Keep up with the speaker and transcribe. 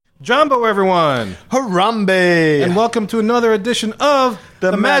Jumbo, everyone! Harambe! And welcome to another edition of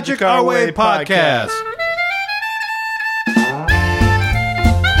the Magic Our Way podcast.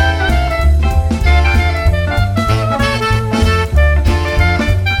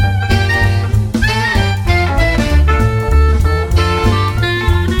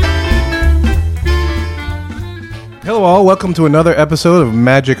 Hello all, welcome to another episode of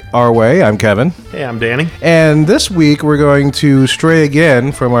Magic Our Way. I'm Kevin. Hey, I'm Danny. And this week we're going to stray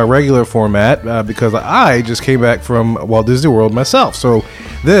again from our regular format because I just came back from Walt Disney World myself. So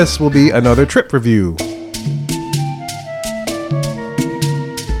this will be another trip review.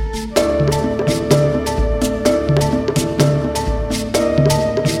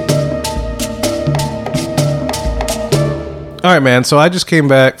 All right, man. So I just came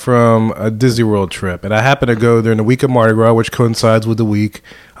back from a Disney World trip, and I happened to go during the week of Mardi Gras, which coincides with the week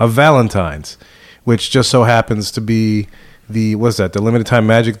of Valentine's, which just so happens to be the limited time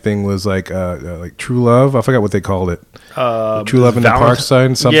magic thing was like True Love. I forgot what they called it. True Love in the Parks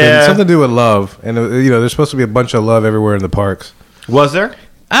sign, something to do with love, and there's supposed to be a bunch of love everywhere in the parks. Was there?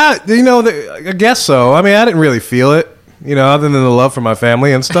 I guess so. I mean, I didn't really feel it, other than the love for my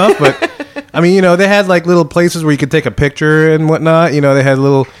family and stuff, but. I mean, they had like little places where you could take a picture and whatnot. They had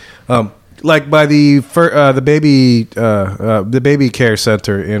little, like by the baby care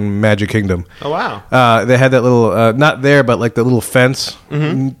center in Magic Kingdom. Oh wow! They had that little, not there, but like the little fence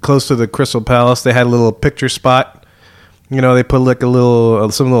close to the Crystal Palace. They had a little picture spot. They put like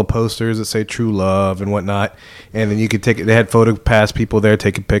some little posters that say "True Love" and whatnot, and then you could take it. They had photo pass people there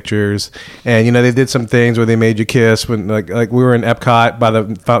taking pictures, and they did some things where they made you kiss when like we were in Epcot by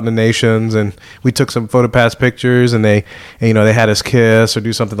the Fountain of Nations, and we took some photo pass pictures, and they had us kiss or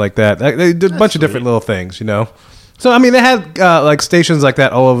do something like that. They did a bunch of different little things, So I mean, they had like stations like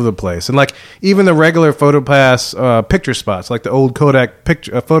that all over the place, and like even the regular photo pass picture spots, like the old Kodak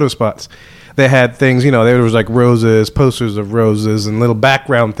photo spots. They had things, there was like roses, posters of roses, and little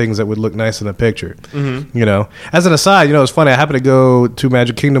background things that would look nice in the picture. Mm-hmm. As an aside, it was funny. I happened to go to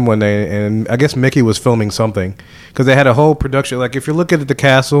Magic Kingdom one day, and I guess Mickey was filming something because they had a whole production. Like if you're looking at the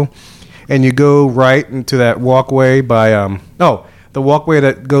castle, and you go right into that walkway by the walkway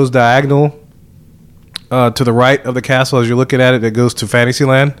that goes diagonal to the right of the castle as you're looking at it, that goes to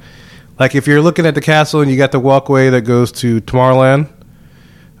Fantasyland. Like if you're looking at the castle and you got the walkway that goes to Tomorrowland.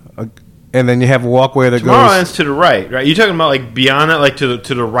 And then you have a walkway that Tomorrowland's to the right? You're talking about like beyond that, like to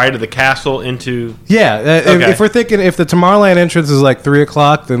the right of the castle into... Yeah, okay. If we're thinking, if the Tomorrowland entrance is like 3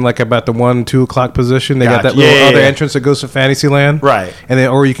 o'clock, then like about the 1-2 o'clock position, they got that little other entrance that goes to Fantasyland. Right. And then,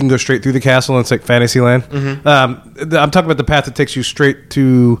 or you can go straight through the castle and it's like Fantasyland. Mm-hmm. I'm talking about the path that takes you straight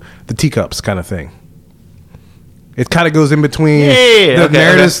to the teacups kind of thing. It kind of goes in between the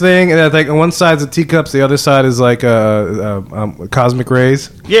Meredith thing, and I think on one side's the teacups, the other side is like cosmic rays.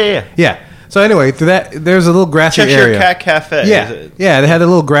 Yeah. So anyway, through that there's a little grassy area. Cheshire Cat Cafe. Yeah. They had a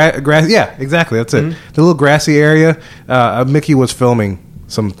little grass. Yeah, exactly. That's it. Mm-hmm. The little grassy area. Mickey was filming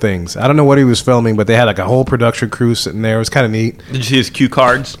some things. I don't know what he was filming, but they had like a whole production crew sitting there. It was kind of neat. Did you see his cue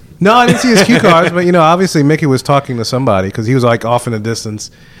cards? No, I didn't see his cue cards, but obviously Mickey was talking to somebody because he was like off in the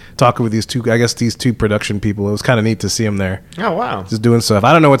distance. Talking with these two production people. It was kind of neat to see them there. Oh, wow. Just doing stuff.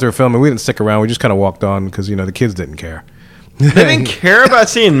 I don't know what they were filming. We didn't stick around. We just kind of walked on because, the kids didn't care. They didn't care about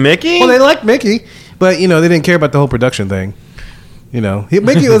seeing Mickey? Well, they liked Mickey, but, they didn't care about the whole production thing.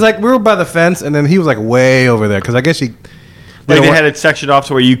 Mickey was like, we were by the fence, and then he was like way over there because I guess they had it sectioned off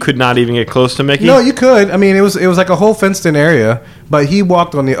to where you could not even get close to Mickey? No, you could. I mean, it was like a whole fenced-in area, but he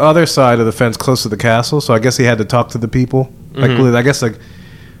walked on the other side of the fence close to the castle, so I guess he had to talk to the people. Mm-hmm.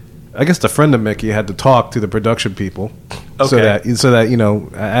 I guess the friend of Mickey had to talk to the production people, so that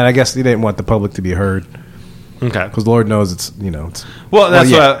and I guess he didn't want the public to be heard. Okay, because Lord knows it's. That's what that's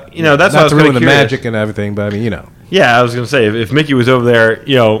not what I was to ruin the magic and everything, but I mean Yeah, I was going to say if Mickey was over there,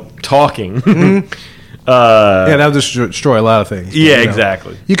 talking. Mm-hmm. That would just destroy a lot of things. Yeah,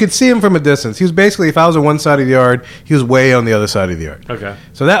 exactly. You could see him from a distance. He was basically, if I was on one side of the yard, he was way on the other side of the yard. Okay.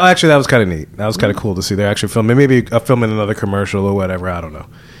 So that was kind of neat. That was kind of cool to see. They're actually filming. Maybe filming another commercial or whatever. I don't know.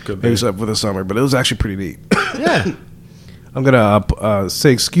 Maybe it's up for the summer, but it was actually pretty neat. Yeah. I'm gonna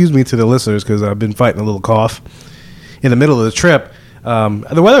say excuse me to the listeners because I've been fighting a little cough in the middle of the trip.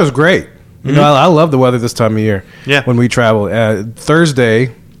 The weather was great. Mm-hmm. I love the weather this time of year. Yeah. When we travel,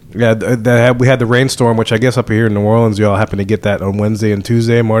 Thursday. Yeah, we had the rainstorm, which I guess up here in New Orleans, y'all happened to get that on Wednesday and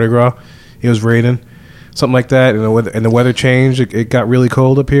Tuesday, Mardi Gras. It was raining, something like that, and the weather changed. It got really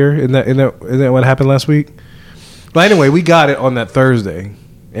cold up here. Isn't that what happened last week? But anyway, we got it on that Thursday,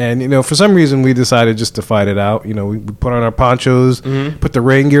 And, for some reason, we decided just to fight it out. We put on our ponchos, put the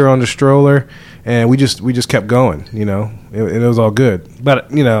rain gear on the stroller, and we just kept going, It was all good. But,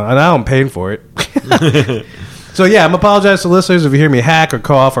 and now I'm paying for it. So, yeah, I'm apologize to listeners if you hear me hack or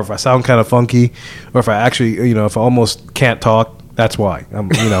cough or if I sound kind of funky or if I actually, if I almost can't talk. That's why.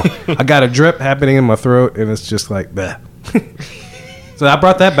 I got a drip happening in my throat, and it's just like, bleh. So I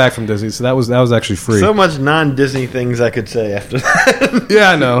brought that back from Disney. So that was actually free. So much non-Disney things I could say after that. Yeah,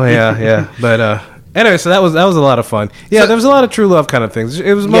 I know. Yeah. But anyway, so that was a lot of fun. Yeah, there was a lot of true love kind of things.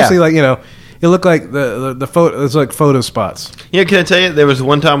 It was mostly like it looked like the photo. It was like photo spots. Yeah, can I tell you? There was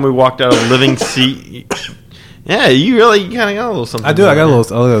one time we walked out of Living Sea. Yeah, you kind of got a little something. I do. I got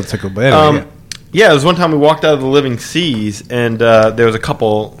a little tickle. But anyway, yeah, it was one time we walked out of the Living Seas, and there was a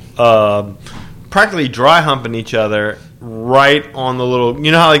couple practically dry humping each other right on the little.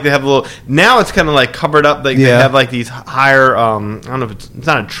 You know how like they have a little. Now it's kind of like covered up. They have like these higher. I don't know if it's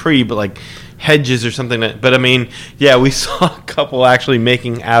not a tree, but like hedges or something. But I mean, yeah, we saw a couple actually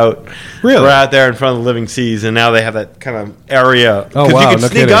making out. Really? Right out there in front of the Living Seas, and now they have that kind of area. Oh, wow, you can no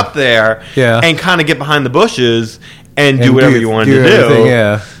sneak kidding. up there and kind of get behind the bushes and do And whatever you wanted to do.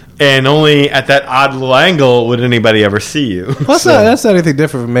 Yeah. And only at that odd little angle would anybody ever see you. Well, that's not anything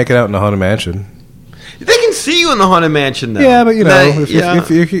different from making out in the Haunted Mansion. They can see you in the Haunted Mansion, though. Yeah, but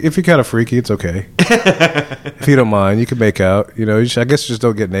if you're kind of freaky, it's okay. If you don't mind, you can make out. I guess just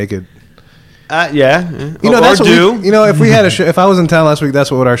don't get naked. Yeah. That's what if we had a show, if I was in town last week,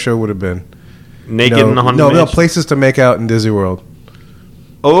 that's what our show would have been. Naked in the Haunted Mansion? No, places to make out in Disney World.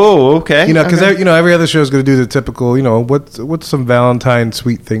 Oh, okay. Because every other show is going to do the typical, what's some Valentine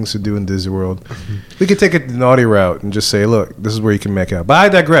sweet things to do in Disney World. We could take it the naughty route and just say, look, this is where you can make out. But I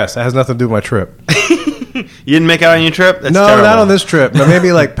digress. That has nothing to do with my trip. You didn't make out on your trip? That's no, terrible. not on this trip. But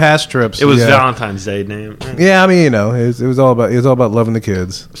maybe like past trips. It was Valentine's Day, name. Yeah, I mean, it was all about loving the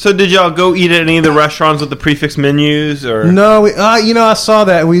kids. So did y'all go eat at any of the restaurants with the prefix menus, or no? I saw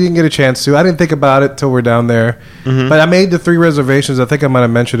that and we didn't get a chance to. I didn't think about it till we're down there. But I made the 3 reservations. I think I might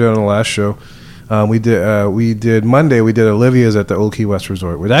have mentioned it on the last show. We did Monday. We did Olivia's at the Old Key West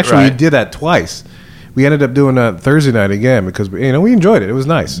Resort. Which actually we did that twice. We ended up doing that Thursday night again because we enjoyed it. It was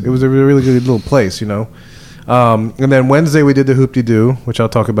nice. It was a really good little place, And then Wednesday we did the Hoop De Doo, which I'll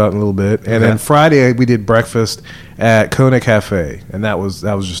talk about in a little bit. And then Friday we did breakfast at Kona Cafe, and that was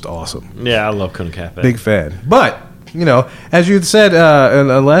just awesome. Yeah, I love Kona Cafe. Big fan. But as you said in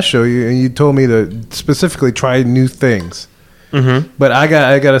the last show, you told me to specifically try new things. But I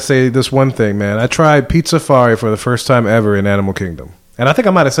got to say this one thing, man. I tried Pizza Safari for the first time ever in Animal Kingdom. And I think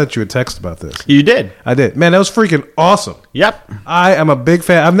I might have sent you a text about this. You did. I did. Man, that was freaking awesome. Yep. I am a big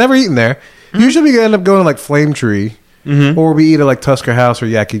fan. I've never eaten there. Usually we end up going to like Flame Tree, or we eat at like Tusker House or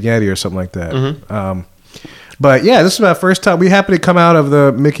Yaki Yeti or something like that. But yeah, this is my first time. We happened to come out of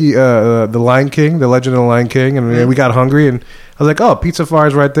the Mickey, the Lion King, the Legend of the Lion King, and we got hungry, and I was like, "Oh, Pizza Safari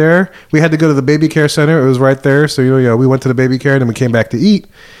is right there." We had to go to the baby care center; it was right there. So we went to the baby care, and then we came back to eat.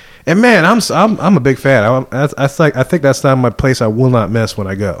 And man, I'm a big fan. I think that's not my place I will not miss when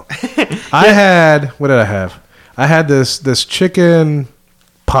I go. What did I have? I had this chicken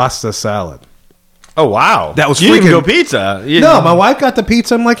pasta salad. Oh wow, that was you didn't freaking go pizza. No, my wife got the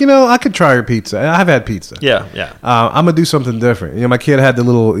pizza. I'm like, I could try her pizza. I've had pizza. Yeah. I'm gonna do something different. My kid had the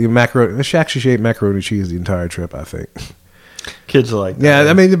little macaroni. She actually ate macaroni and cheese the entire trip, I think. Kids are like that.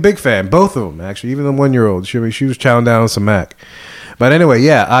 Yeah, I mean, a big fan. Both of them actually. Even the 1-year-old. She was chowing down on some mac. But anyway,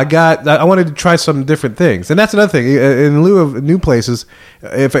 yeah, I wanted to try some different things, and that's another thing. In lieu of new places,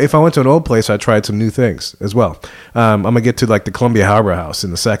 if I went to an old place, I tried some new things as well. I'm gonna get to like the Columbia Harbor House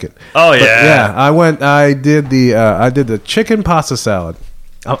in a second. Oh yeah, yeah. I did the chicken pasta salad,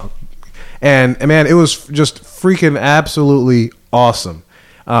 and man, it was just freaking absolutely awesome.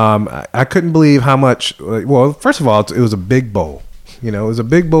 I couldn't believe how much. Well, first of all, it was a big bowl. It was a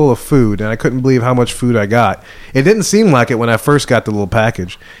big bowl of food, and I couldn't believe how much food I got. It didn't seem like it when I first got the little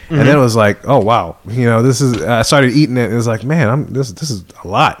package, and then it was like, oh wow, this is. I started eating it, and it was like, man, this is a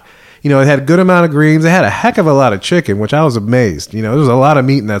lot. It had a good amount of greens. It had a heck of a lot of chicken, which I was amazed. There was a lot of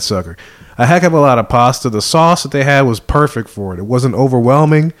meat in that sucker. A heck of a lot of pasta. The sauce that they had was perfect for it. It wasn't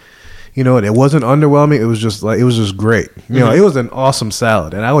overwhelming. And it wasn't underwhelming. It was just great. It was an awesome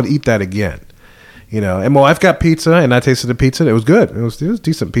salad, and I would eat that again. And my wife got pizza, and I tasted the pizza. And it was good. It was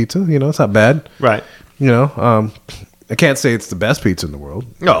decent pizza. It's not bad. Right. I can't say it's the best pizza in the world.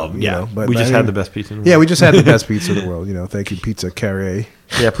 Oh, yeah. But we just had the best pizza in the world. Yeah, we just had the best pizza in the world. Thank you, Pizza Carré.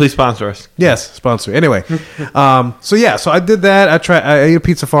 Yeah, please sponsor us. Yes, sponsor. Anyway, so I did that. I ate a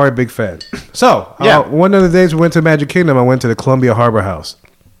Pizza Safari, big fan. So, one of the days we went to Magic Kingdom, I went to the Columbia Harbor House.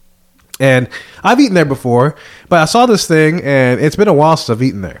 And I've eaten there before, but I saw this thing, and it's been a while since I've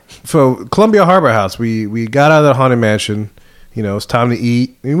eaten there. So Columbia Harbor House, we got out of the Haunted Mansion. You know, it's time to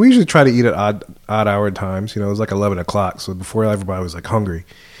eat. And we usually try to eat at odd hour times. You know, it was like 11 o'clock, so before everybody was like hungry.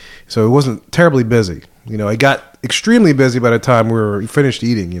 So it wasn't terribly busy. You know, it got extremely busy by the time we finished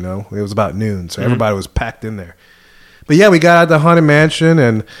eating, you know. It was about noon, so everybody was packed in there. But yeah, we got out of the Haunted Mansion,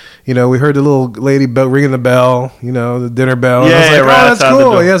 and, you know, we heard the little lady ringing the bell, you know, the dinner bell. And I was like, right, that's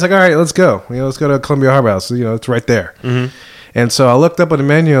cool. Yeah, I was like, all right, let's go. You know, let's go to Columbia Harbor House. You know, it's right there. Mm-hmm. And so I looked up on the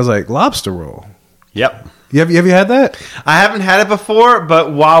menu, I was like, lobster roll. Yep. Have you had that? I haven't had it before, but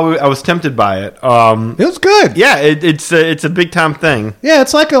I was tempted by it. It was good. Yeah, it's a big time thing. Yeah,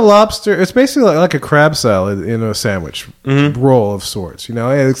 it's like a lobster. It's basically like a crab salad in a sandwich roll of sorts. You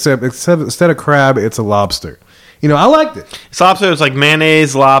know, except instead of crab, it's a lobster. You know, I liked it. Lobster is like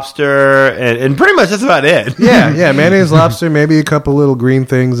mayonnaise, lobster, and pretty much that's about it. Yeah, mayonnaise, lobster, maybe a couple little green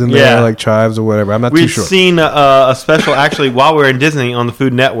things in there, like chives or whatever. I'm not too sure. We've seen a special actually while we were in Disney on the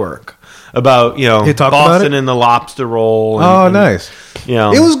Food Network about, you know, Boston and the lobster roll. And, nice. You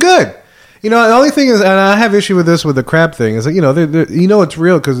know, it was good. You know, the only thing is, and I have issue with this with the crab thing, is that, you know, you know it's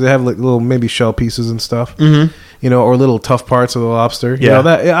real because they have like little maybe shell pieces and stuff. Mm-hmm. You know, or little tough parts of the lobster. You know,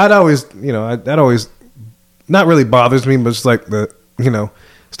 that that always not really bothers me, but it's like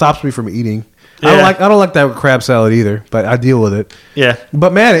stops me from eating. Yeah. I don't like that with crab salad either, but I deal with it. Yeah.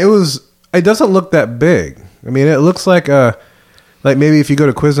 But man, it doesn't look that big. I mean, it looks like maybe if you go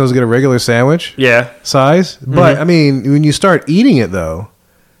to Quiznos and get a regular sandwich size. But I mean, when you start eating it though,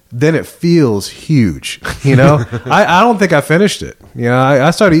 then it feels huge. You know, I don't think I finished it. You know,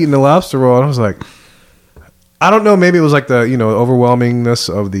 I started eating the lobster roll and I was like, I don't know, maybe it was like the, you know, overwhelmingness.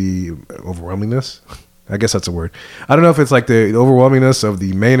 I guess that's a word. I don't know if it's like the overwhelmingness of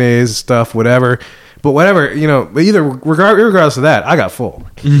the mayonnaise stuff, whatever. But whatever, you know, regardless of that, I got full.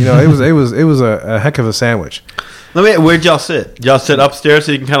 You know, it was a heck of a sandwich. Where'd y'all sit? Did y'all sit upstairs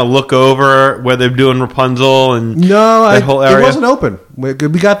so you can kind of look over where they're doing Rapunzel and whole area? It wasn't open. We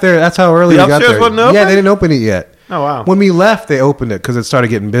got there. That's how early we got there. The upstairs wasn't open? Yeah, they didn't open it yet. Oh, wow. When we left, they opened it because it started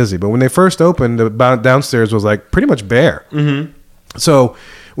getting busy. But when they first opened, the downstairs was like pretty much bare. Mm-hmm. So,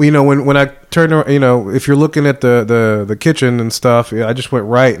 you know, when I turned around, you know, if you're looking at the kitchen and stuff, I just went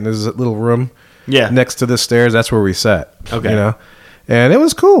right, and there's a little room next to the stairs. That's where we sat. Okay. You know, and it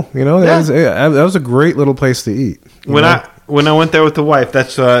was cool. You know, that was a great little place to eat. When I went there with the wife,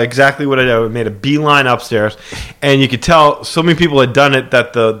 that's exactly what I did. I made a beeline upstairs, and you could tell so many people had done it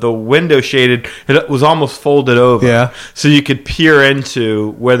that the window shaded, it was almost folded over. Yeah. So you could peer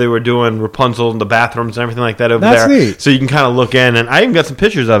into where they were doing Rapunzel and the bathrooms and everything like that over there. That's neat. So you can kind of look in, and I even got some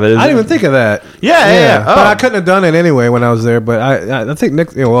pictures of it. I didn't even think of that. Yeah. But I couldn't have done it anyway when I was there. But I think,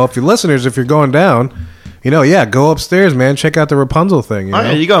 if you're listeners, if you're going down, you know, go upstairs, man. Check out the Rapunzel thing. You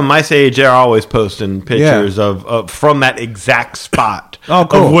know? You go on My Sage, they're always posting pictures of from that exact spot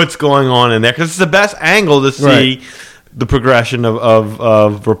of what's going on in there, because it's the best angle to see the progression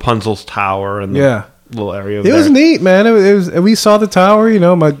of Rapunzel's tower and the little area over there. It was neat, man. It was. We saw the tower. You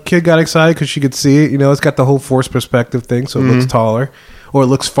know, my kid got excited because she could see it. You know, it's got the whole forced perspective thing, so it looks taller, or it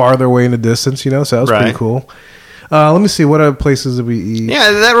looks farther away in the distance. You know, so that was pretty cool. Let me see, what other places did we eat?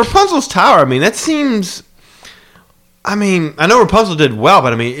 Yeah, that Rapunzel's tower. I mean, that seems. I mean, I know Rapunzel did well,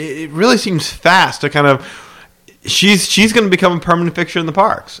 but I mean, it really seems fast to kind of. She's going to become a permanent fixture in the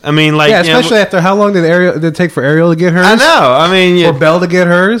parks. I mean, like, especially after how long did it take for Ariel to get hers? I know. I mean, or Belle to get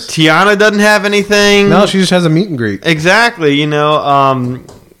hers. Tiana doesn't have anything. No, she just has a meet and greet. Exactly. You know,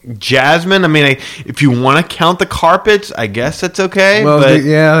 Jasmine. I mean, if you want to count the carpets, I guess that's okay. Well, but,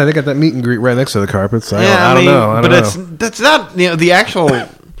 they got that meet and greet right next to the carpets. So I don't know. That's not the actual.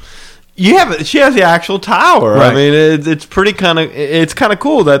 She has the actual tower. Right. I mean, it's pretty kind of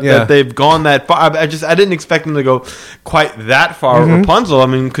cool that they've gone that far. I didn't expect them to go quite that far with Rapunzel. I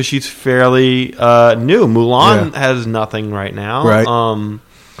mean, because she's fairly new. Mulan has nothing right now. Right.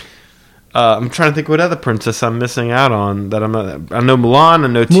 I'm trying to think what other princess I'm missing out on that I'm not. I know Mulan. I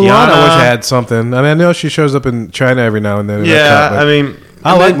know Tiana. Mulan, I wish I had something. I mean, I know she shows up in China every now and then.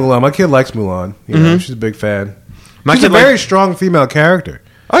 I like Mulan. My kid likes Mulan. You know, she's a big fan. She's a very strong female character.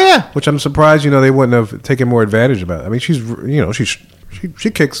 Oh yeah, which I'm surprised. You know, they wouldn't have taken more advantage about it. I mean, she's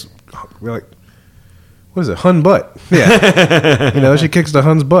she kicks like what is it, Hun butt? Yeah, you know, she kicks the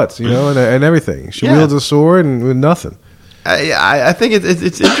Hun's butts. You know, and everything. She wields a sword and with nothing. I think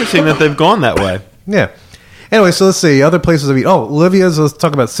it's interesting that they've gone that way. Yeah. Anyway, so let's see other places to eat. Oh, Olivia's. Let's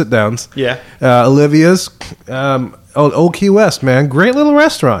talk about sit downs. Yeah. Olivia's. Old Key West, man, great little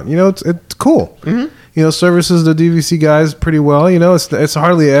restaurant. You know, it's cool. Mm-hmm. You know, services the DVC guys pretty well. You know, it's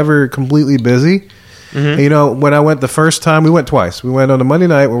hardly ever completely busy. And, you know, when I went the first time, we went twice. We went on a Monday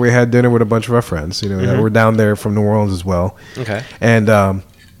night where we had dinner with a bunch of our friends. You know, that were down there from New Orleans as well. Okay. And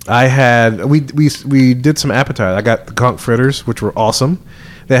I had we did some appetizer. I got the conch fritters, which were awesome.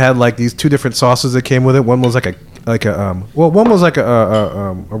 They had like these 2 different sauces that came with it. One was like a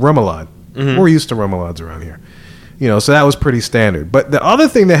remoulade. We're used to remoulades around here. You know, so that was pretty standard. But the other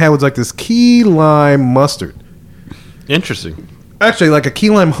thing they had was like this key lime mustard. Interesting. Actually, like a key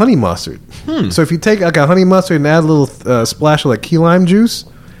lime honey mustard. So if you take like a honey mustard and add a little splash of like key lime juice,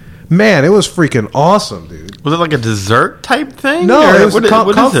 man, it was freaking awesome, dude. Was it like a dessert type thing? No, or it was what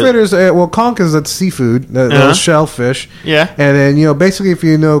conch is it? fritters. Well, conch is that seafood, those shellfish. Yeah. And then, you know, basically if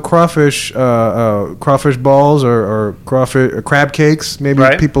you know crawfish balls or crab cakes, maybe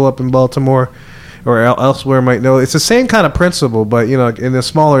Right. people up in Baltimore or elsewhere might know. It's the same kind of principle, but, you know, in a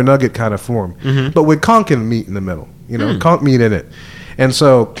smaller nugget kind of form. But with conch and meat in the middle, you know, conch meat in it. And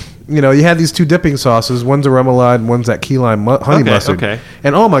so, you know, you had these 2 dipping sauces. One's a remoulade and one's that key lime honey mustard. Okay.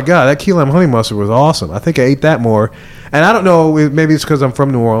 And oh my God, that key lime honey mustard was awesome. I think I ate that more. And I don't know, maybe it's because I'm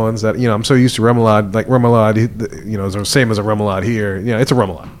from New Orleans that, you know, I'm so used to remoulade. Like remoulade, you know, is the same as a remoulade here. You know, it's a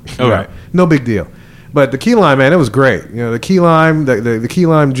remoulade. Okay. Right. No big deal. But the key lime, man, it was great. You know, the key lime, the key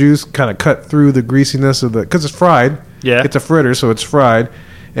lime juice kind of cut through the greasiness of because it's fried. Yeah. It's a fritter, so it's fried.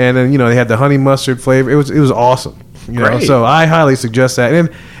 And then, you know, they had the honey mustard flavor. It was awesome. You know, Great. so I highly suggest that. And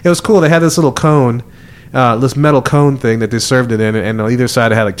it was cool. They had this little cone, this metal cone thing that they served it in, and on either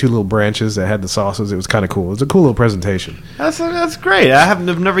side it had like 2 little branches that had the sauces. It was kind of cool. It was a cool little presentation. That's great. I've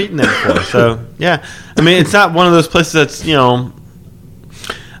never eaten that before. So yeah, I mean, it's not one of those places that's, you know,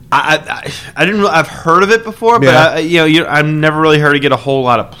 I didn't. I've heard of it before, but Yeah. I've never really heard it get a whole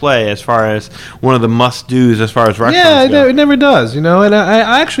lot of play as far as one of the must dos as far as restaurants Yeah, go. it never does, you know, and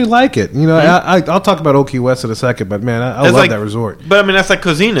I actually like it. You know, I'll talk about Old Key West in a second, but man, I love like, that resort. But I mean, that's like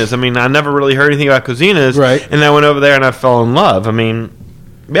Cozina's. I mean, I never really heard anything about Cozina's, Right. And I went over there and I fell in love. I mean,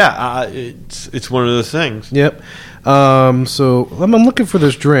 yeah, it's one of those things. Yep. So I'm looking for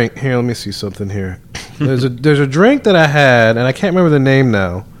this drink here. Let me see something here. There's a drink that I had, and I can't remember the name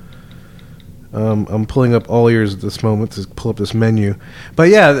now. I'm pulling up all ears at this moment to pull up this menu. But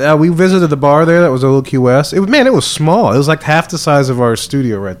yeah, we visited the bar there. That was Old Key West. It was small. It was like half the size of our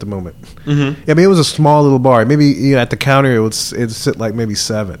studio right at the moment. Mm-hmm. I mean, it was a small little bar. Maybe, you know, at the counter it'd sit like maybe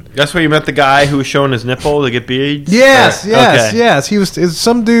 7. That's where you met the guy who was showing his nipple to get beads? Yes. Okay. He was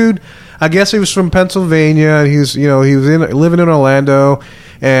some dude. I guess he was from Pennsylvania, and he was living in Orlando.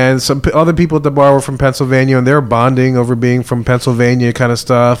 And some other people at the bar were from Pennsylvania, and they were bonding over being from Pennsylvania kind of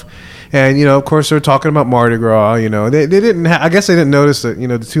stuff. And, you know, of course, they were talking about Mardi Gras. You know, they didn't. I guess they didn't notice that. You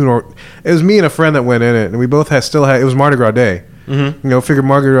know, it was me and a friend that went in it, and we both still had. It was Mardi Gras day. Mm-hmm. You know, figured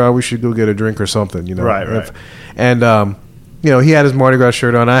Mardi Gras, we should go get a drink or something. You know, right. And you know, he had his Mardi Gras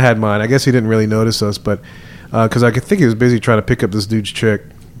shirt on. I had mine. I guess he didn't really notice us, but because I could think he was busy trying to pick up this dude's chick.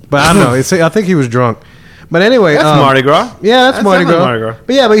 But I don't know. I think he was drunk. But anyway, That's Mardi Gras. Yeah, that's Mardi Gras. Mardi Gras.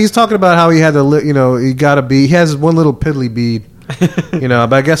 But he's talking about how he had to, you know, he got a bead. He has one little piddly bead, you know.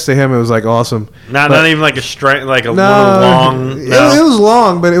 But I guess to him it was like awesome. Not even like a straight, like a No, little long. No. It was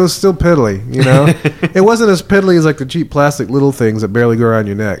long, but it was still piddly. You know, it wasn't as piddly as like the cheap plastic little things that barely go around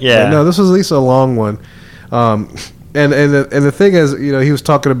your neck. Yeah. But no, this was at least a long one. And the thing is, you know, he was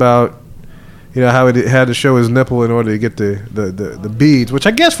talking about, you know, how he had to show his nipple in order to get the beads, which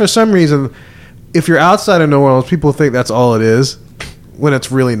I guess for some reason, if you're outside of New Orleans, people think that's all it is, when it's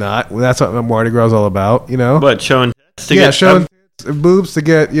really not. That's what Mardi Gras is all about, you know? But showing tits to showing boobs to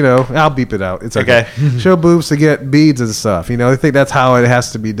get, you know, I'll beep it out. It's okay. Show boobs to get beads and stuff, you know? They think that's how it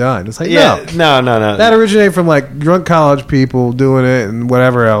has to be done. It's like, no. That originated from, like, drunk college people doing it and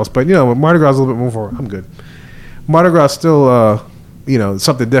whatever else. But, you know, Mardi Gras is a little bit more I'm good. Mardi Gras is still, you know,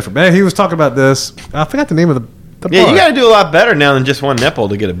 something different. Man, he was talking about this. I forgot the name of the bar. You got to do a lot better now than just one nipple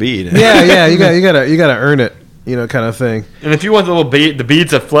to get a bead. Yeah, you gotta earn it, you know, kind of thing. And if you want the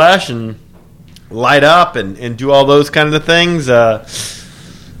beads of flesh and light up and do all those kind of things, I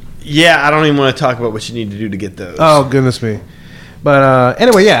don't even want to talk about what you need to do to get those. Oh, goodness me. But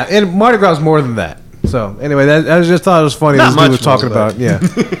anyway, yeah, and Mardi Gras is more than that. So anyway, I just thought it was funny. Not this dude was talking about,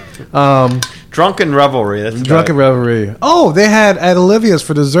 Drunken revelry. That's drunken revelry. Oh, they had at Olivia's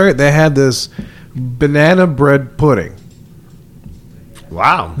for dessert. They had this banana bread pudding.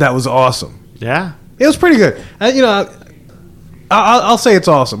 Wow, that was awesome. Yeah, it was pretty good. You know, I'll say it's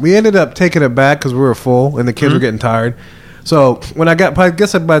awesome. We ended up taking it back because we were full and the kids were getting tired. So when I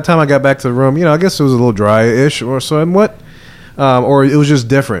guess by the time I got back to the room, you know, I guess it was a little dry-ish or somewhat, or it was just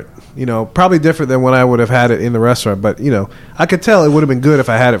different. You know, probably different than when I would have had it in the restaurant. But, you know, I could tell it would have been good if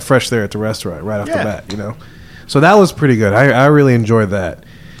I had it fresh there at the restaurant right off the bat, you know. So that was pretty good. I really enjoyed that.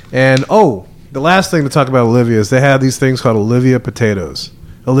 And, the last thing to talk about Olivia is they have these things called Olivia potatoes.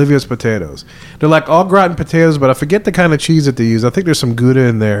 Olivia's potatoes. They're like all gratin potatoes, but I forget the kind of cheese that they use. I think there's some Gouda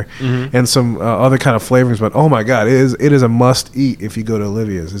in there and some other kind of flavorings. But oh my god, it is a must eat if you go to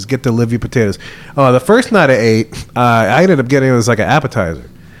Olivia's. Is get the Olivia potatoes. The first night I ate, I ended up getting it as like an appetizer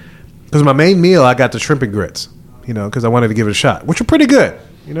because my main meal I got the shrimp and grits. Because I wanted to give it a shot, which were pretty good.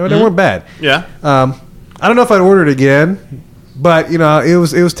 They weren't bad. Yeah. I don't know if I'd order it again. But it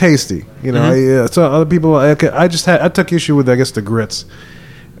was tasty. So other people, I took issue with, I guess, the grits.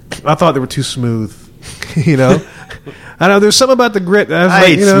 I thought they were too smooth. I know there's something about the grit. I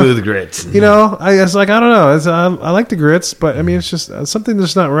hate smooth grits. I was like, I don't know. I like the grits, but I mean, it's just something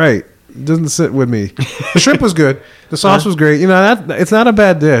that's not right. It doesn't sit with me. The shrimp was good. The sauce was great. It's not a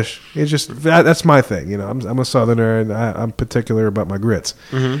bad dish. It's just that's my thing. I'm a Southerner and I'm particular about my grits.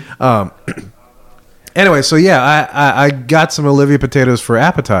 Anyway, so yeah, I got some Olivia potatoes for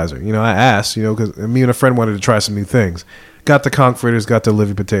appetizer. I asked, because me and a friend wanted to try some new things. Got the conch fritters, got the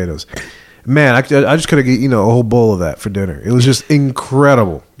Olivia potatoes. Man, I just could have eaten a whole bowl of that for dinner. It was just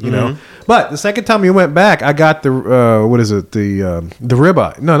incredible, But the second time we went back, I got the the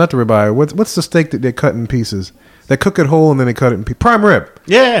ribeye. No, not the ribeye. What's the steak that they cut in pieces? They cook it whole and then they cut it in pieces. Prime rib.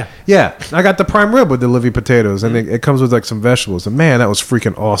 Yeah. I got the prime rib with the Olivia potatoes, and it comes with like some vegetables. And man, that was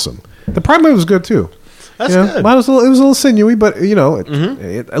freaking awesome. The prime rib was good too. That's good. It was a little sinewy, but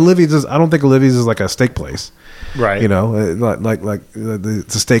Olivia's. I don't think Olivia's is like a steak place, right? Like the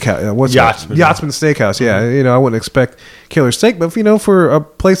steakhouse. What's Yachtsman? Yachtsman Steakhouse. Yeah, I wouldn't expect killer steak, but for a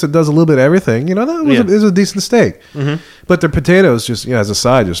place that does a little bit of everything, that was a decent steak. But their potatoes just as a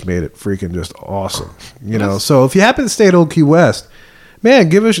side just made it freaking just awesome. So if you happen to stay at Old Key West, man,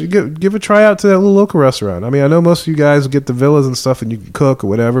 give a try out to that little local restaurant. I mean, I know most of you guys get the villas and stuff, and you can cook or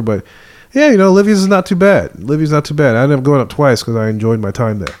whatever, but. Yeah, Olivia's is not too bad. I ended up going up twice because I enjoyed my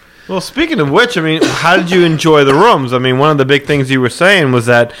time there. Well, speaking of which, I mean, how did you enjoy the rooms? I mean, one of the big things you were saying was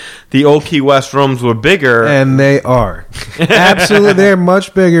that the Old Key West rooms were bigger. And they are. Absolutely. They're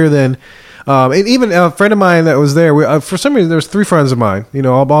much bigger than... and even a friend of mine that was there, for some reason, there's 3 friends of mine,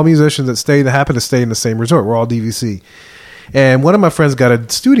 all musicians that happen to stay in the same resort. We're all DVC. And one of my friends got a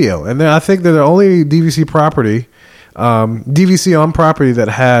studio. And I think they're the only DVC property... DVC on property that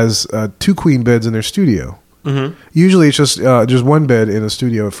has 2 queen beds in their studio. Usually it's just one bed in a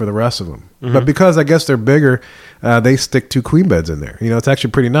studio for the rest of them. But because I guess they're bigger, they stick 2 queen beds in there. It's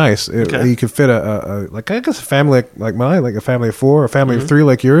actually pretty nice. You can fit a family like mine, like a family of 4, or a family of 3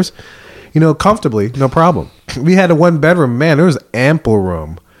 like yours. Comfortably, no problem. We had a 1-bedroom. Man, there was ample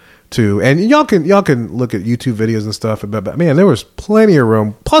room too. And y'all can look at YouTube videos and stuff. But man, there was plenty of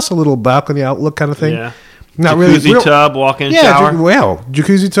room. Plus a little balcony outlook kind of thing. Yeah. Not jacuzzi really. tub, walk-in shower.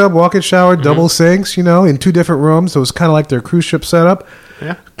 Jacuzzi tub, walk-in shower, double sinks, in 2 different rooms. So it was kind of like their cruise ship setup.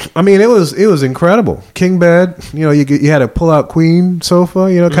 Yeah. I mean, it was incredible. King bed, you had a pull-out queen sofa,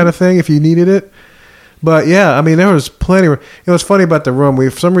 kind of thing if you needed it. But yeah, I mean, there was plenty. It was funny about the room.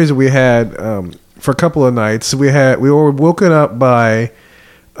 For some reason we had for a couple of nights we were woken up by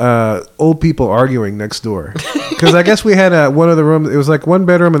old people arguing next door. Because I guess we had one of the rooms. It was like 1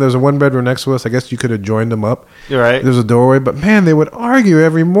 bedroom, and there was a 1 bedroom next to us. I guess you could have joined them up. You're right. There's a doorway, but man, they would argue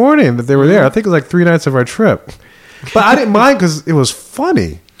every morning that they were there. I think it was like 3 nights of our trip. But I didn't mind because it was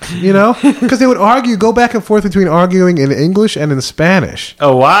funny, because they would argue, go back and forth between arguing in English and in Spanish.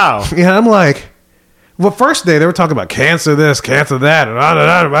 Oh wow! Yeah, I'm like, well, first day they were talking about cancer this, cancer that, and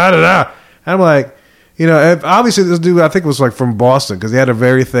and I'm like. Obviously this dude, I think, was like from Boston because he had a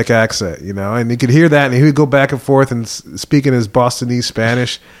very thick accent, and you could hear that, and he would go back and forth and speak in his Bostonese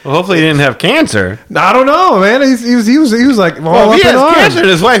Spanish. Well, hopefully he didn't have cancer. I don't know, man. He was like all if he up in has arms. cancer and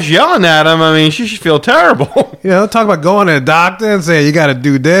his wife's yelling at him, I mean, she should feel terrible. Talk about going to a doctor and saying you got to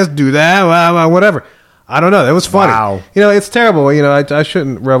do this, do that, whatever. I don't know. It was funny. Wow. It's terrible. I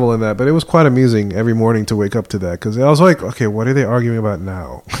shouldn't revel in that, but it was quite amusing every morning to wake up to that because I was like, okay, what are they arguing about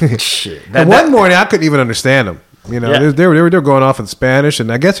now? Shit. And one morning I couldn't even understand them. They were going off in Spanish,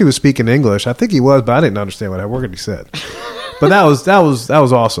 and I guess he was speaking English. I think he was, but I didn't understand what a word he said. But that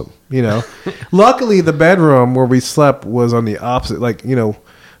was awesome. Luckily, the bedroom where we slept was on the opposite,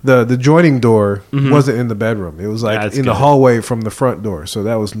 the joining door wasn't in the bedroom. It was like in the hallway from the front door. So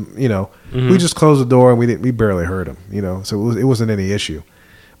that was, we just closed the door and we barely heard him, so it wasn't any issue.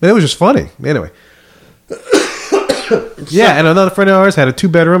 But it was just funny. Anyway. Yeah, and another friend of ours had a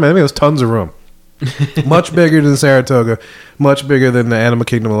 2-bedroom. I mean, it was tons of room. Much bigger than Saratoga. Much bigger than the Animal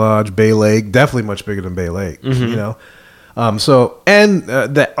Kingdom Lodge, Bay Lake. Definitely much bigger than Bay Lake, the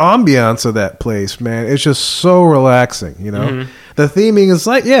ambiance of that place, man, it's just so relaxing, The theming is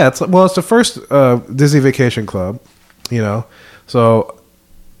like, it's the first Disney Vacation Club, so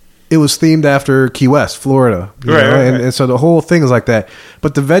it was themed after Key West, Florida. You know? And so the whole thing is like that.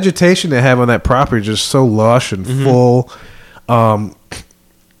 But the vegetation they have on that property is just so lush and full.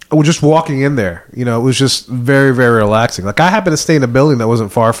 We're just walking in there. You know, it was just very, very relaxing. Like, I happened to stay in a building that wasn't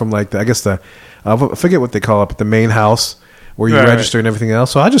far from, like, I forget what they call it, but the main house where you register and everything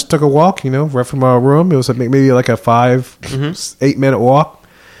else. So I just took a walk, you know, right from our room. It was maybe like a 8 minute walk.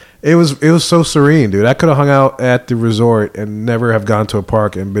 It was so serene, dude. I could have hung out at the resort and never have gone to a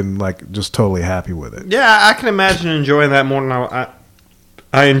park and been, like, just totally happy with it. Yeah, I can imagine enjoying that more than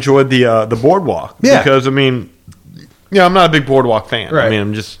I enjoyed the boardwalk. Yeah. Because, I mean, yeah, I'm not a big boardwalk fan. Right. I mean,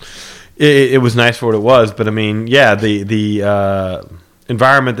 I'm just it was nice for what it was, but I mean, yeah, the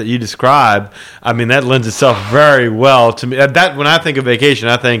environment that you described, I mean, that lends itself very well to me. That when I think of vacation,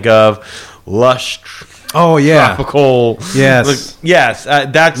 I think of lush, tropical. Yes, yes,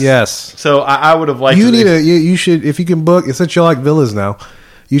 that's yes. So I would have liked. You should, if you can book. Since you like villas now,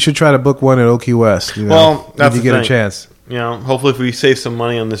 you should try to book one at Old Key West. You know, well, that's if you get a chance. You know, hopefully if we save some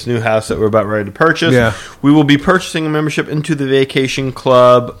money on this new house that we're about ready to purchase, we will be purchasing a membership into the Vacation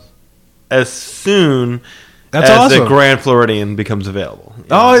Club as soon as awesome. the Grand Floridian becomes available.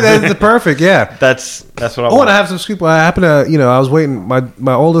 Oh, that's perfect. Yeah, that's what I want. Oh, and I have some scoop. I happen to, I was waiting.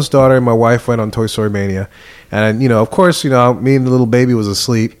 My oldest daughter and my wife went on Toy Story Mania, and of course, me and the little baby was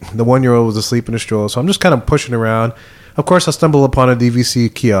asleep. The 1-year-old was asleep in a stroller, so I'm just kind of pushing around. Of course, I stumble upon a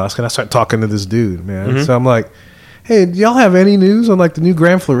DVC kiosk, and I start talking to this dude, man. So I'm like, hey, do y'all have any news on, like, the new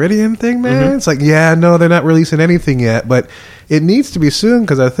Grand Floridian thing, man? It's like, yeah, no, they're not releasing anything yet, but it needs to be soon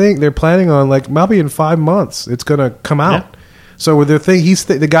because I think they're planning on, like, maybe in 5 months it's going to come out. Yeah. So with their thing,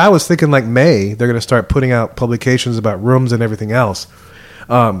 the guy was thinking, like, May, they're going to start putting out publications about rooms and everything else.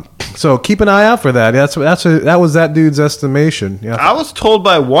 So keep an eye out for that. That was that dude's estimation. Yeah. I was told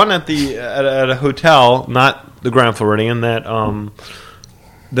by one at a hotel, not the Grand Floridian, that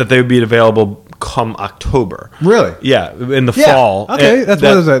they would be available come October. Really? Yeah, in the fall. Okay, what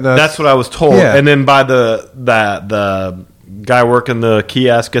is that? That's what I was told. Yeah. And then by the guy working the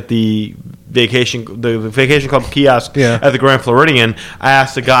kiosk at the vacation club kiosk at the Grand Floridian, I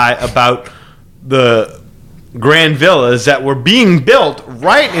asked the guy about the grand villas that were being built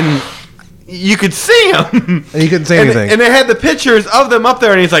right in. You could see them. And you couldn't say anything. And they had the pictures of them up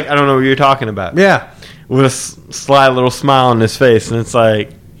there, and he's like, I don't know what you're talking about. Yeah. With a sly little smile on his face, and it's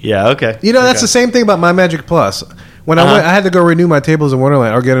like, yeah, okay. That's the same thing about My Magic Plus. When I went, I had to go renew my tables in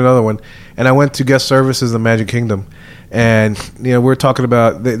Wonderland or get another one, and I went to guest services in Magic Kingdom, and we're talking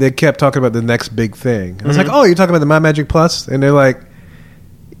about. They kept talking about the next big thing. I was like, oh, you're talking about the My Magic Plus, and they're like,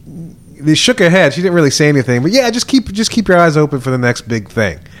 they shook her head. She didn't really say anything, but yeah, just keep your eyes open for the next big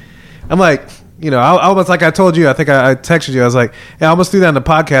thing. I'm like, I almost, like I told you, I think I texted you. I was like, yeah, I almost threw that on the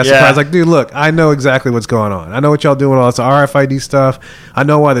podcast. Yeah. I was like, dude, look, I know exactly what's going on. I know what y'all doing, all this RFID stuff. I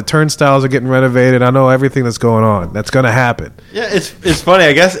know why the turnstiles are getting renovated. I know everything that's going on. That's going to happen. Yeah, it's funny.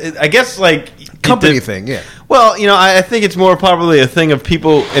 I guess like company thing. Yeah. Well, I think it's more probably a thing of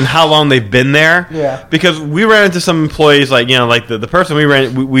people and how long they've been there. Yeah. Because we ran into some employees, like like the person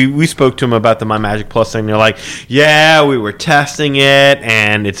we spoke to them about the My Magic Plus thing. They're like, yeah, we were testing it,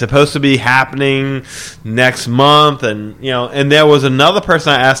 and it's supposed to be happening next month, and and there was another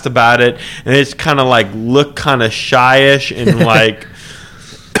person I asked about it, and it's kind of like looked kind of shyish and like,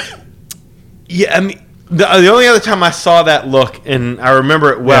 yeah, I mean. The only other time I saw that look, and I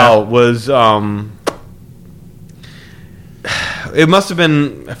remember it well, was it must have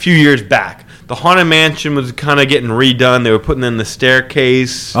been a few years back. The Haunted Mansion was kind of getting redone. They were putting in the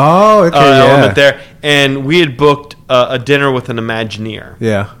staircase element there, and we had booked a dinner with an Imagineer.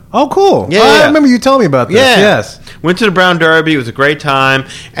 Yeah. Oh, cool. Yeah, I remember you telling me about this. Yeah. Yes. Went to the Brown Derby. It was a great time.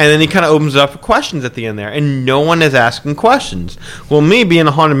 And then he kind of opens it up for questions at the end there. And no one is asking questions. Well, me being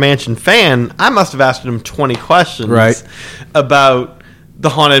a Haunted Mansion fan, I must have asked him 20 questions about the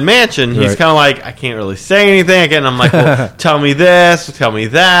Haunted Mansion. He's kind of like, I can't really say anything. Again, I'm like, well, tell me this, tell me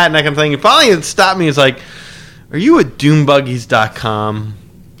that. And that kind of thing. And finally it stopped me. He's like, are you at doombuggies.com?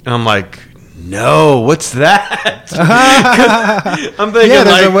 And I'm like, no, what's that? I'm thinking,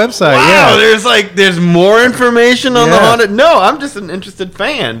 there's a website. Wow, there's more information on the haunted. No, I'm just an interested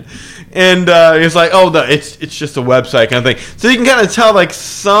fan. And he's like, oh, it's just a website kind of thing. So you can kind of tell, like,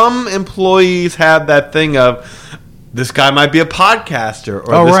 some employees have that thing of, this guy might be a podcaster,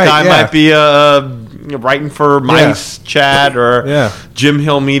 or this guy might be writing for Mice Chat or Jim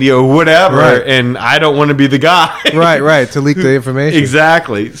Hill Media or whatever, and I don't want to be the guy. right, to leak the information.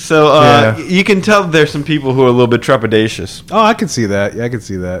 Exactly. So you can tell there's some people who are a little bit trepidatious. Oh, I can see that. Yeah, I can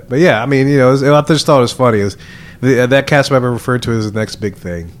see that. But yeah, I mean, I just thought it was funny. That cast member referred to it as the next big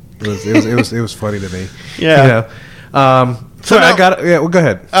thing. It was funny to me. Yeah. So I now- got it. Yeah, well, go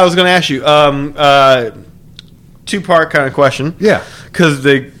ahead. I was going to ask you, two-part kind of question. Yeah. Because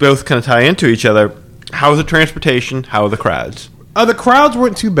they both kind of tie into each other. How was the transportation? How are the crowds? The crowds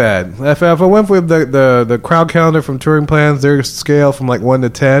weren't too bad. If I went with the crowd calendar from Touring Plans, their scale from like 1 to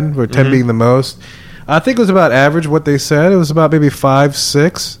 10, where 10 being the most, I think it was about average what they said. It was about maybe 5,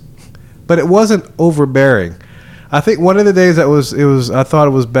 6, but it wasn't overbearing. I think one of the days that I thought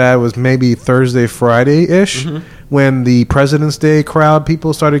it was bad was maybe Thursday, Friday-ish, when the President's Day crowd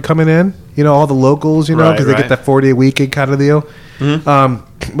people started coming in. You know, all the locals, you know, because they get that 4-day weekend kind of deal.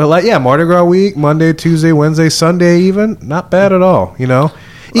 But like, yeah, Mardi Gras week, Monday, Tuesday, Wednesday, Sunday, even not bad at all. You know,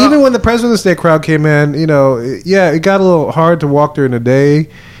 even when the President's Day crowd came in, you know, yeah, it got a little hard to walk during the day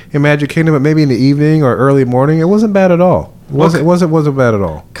in Magic Kingdom, but maybe in the evening or early morning, it wasn't bad at all. It wasn't bad at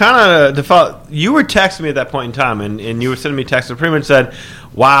all. Kind of default. You were texting me at that point in time, and you were sending me texts that pretty much said,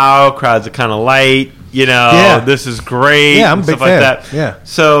 "Wow, crowds are kind of light. You know, this is great." Yeah, I'm a and big stuff fan. like that. Yeah.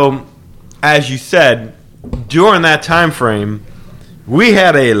 So, as you said, during that time frame, we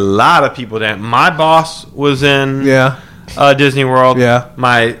had a lot of people down. My boss was in Disney World. Yeah.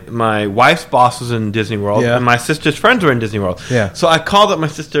 My wife's boss was in Disney World. Yeah. And my sister's friends were in Disney World. Yeah. So I called up my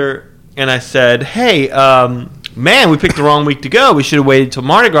sister and I said, "Hey, man, we picked the wrong week to go. We should have waited till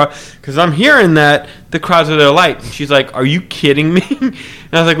Mardi Gras because I'm hearing that the crowds are there light." And she's like, "Are you kidding me?" And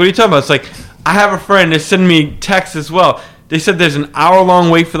I was like, "What are you talking about?" It's like, I have a friend that's sending me texts as well. They said there's an hour-long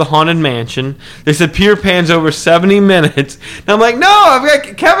wait for the Haunted Mansion. They said Peter Pan's over 70 minutes. And I'm like, no, I've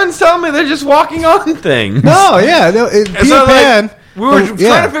got Kevin's telling me they're just walking on things. No, yeah, Peter so Pan. we were trying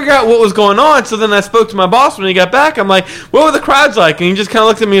to figure out what was going on. So then I spoke to my boss when he got back. I'm like, what were the crowds like? And he just kind of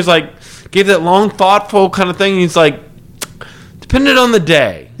looked at me. He's like, gave that long, thoughtful kind of thing. And he's like, depended on the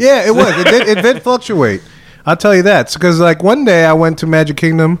day. Yeah, it was. It did fluctuate. I'll tell you that. Because like one day I went to Magic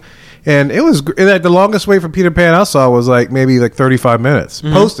Kingdom, and it was like the longest wait for Peter Pan I saw was like maybe like 35 minutes.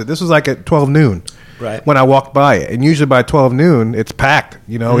 Posted. This was like at 12 noon. Right. When I walked by it. And usually by 12 noon, it's packed.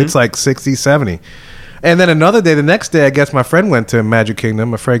 You know, it's like 60, 70. And then another day, the next day, I guess my friend went to Magic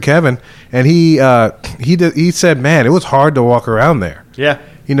Kingdom, my friend Kevin, and he said, man, it was hard to walk around there. Yeah.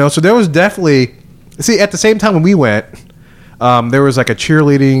 You know, so there was definitely... See, at the same time when we went... there was like a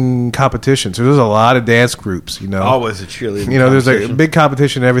cheerleading competition, so there's a lot of dance groups. You know, Always a cheerleading. You know, there's a big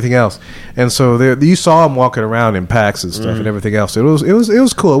competition and everything else, and so you saw them walking around in packs and stuff and everything else. It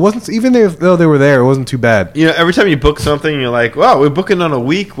was cool. It wasn't even though they were there, it wasn't too bad. You know, every time you book something, you're like, "Well, we're booking on a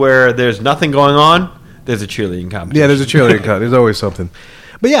week where there's nothing going on." There's a cheerleading competition. Yeah, there's a cheerleading competition. There's always something.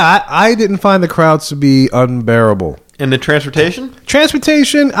 But yeah, I didn't find the crowds to be unbearable. And the transportation?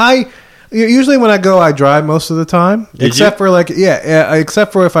 Transportation, usually when I go, I drive most of the time, except for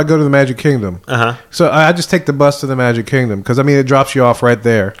if I go to the Magic Kingdom. So I just take the bus to the Magic Kingdom because I mean it drops you off right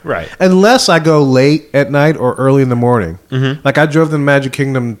there. Right. Unless I go late at night or early in the morning. Like I drove to the Magic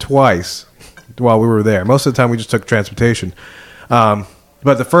Kingdom twice while we were there. Most of the time we just took transportation. But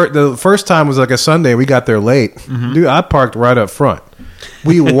the first time was like a Sunday. We got there late. Dude, I parked right up front.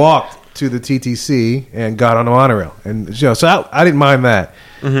 We walked to the TTC and got on the monorail, and you know, so I didn't mind that.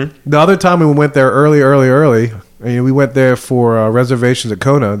 The other time we went there early. I mean, we went there for reservations at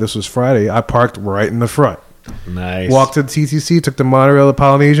Kona. This was Friday. I parked right in the front. Nice. Walked to the TTC, took the monorail to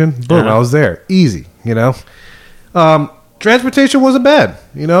Polynesian. Boom, I was there. Easy, you know. Transportation wasn't bad.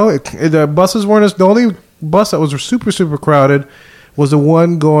 You know, the buses weren't the only bus that was super, super crowded was the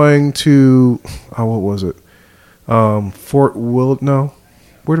one going to, what was it? Fort Will, no.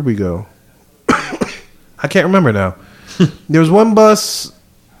 Where did we go? I can't remember now. There was one bus,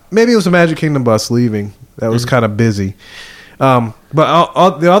 maybe it was a Magic Kingdom bus leaving that was kind of busy. But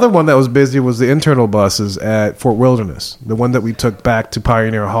the other one that was busy was the internal buses at Fort Wilderness, the one that we took back to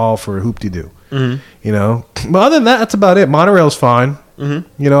Pioneer Hall for Hoop-de-Doo. You know, but other than that, that's about it. Monorail's fine. You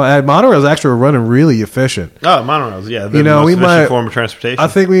know, Monorail's actually running really efficient. Oh, monorails, yeah. You know, we might form of transportation. I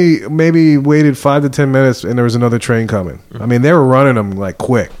think we maybe waited 5 to 10 minutes, and there was another train coming. I mean, they were running them like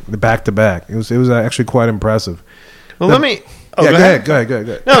quick, back to back. It was actually quite impressive. Well, let me. Oh, go ahead. Go ahead.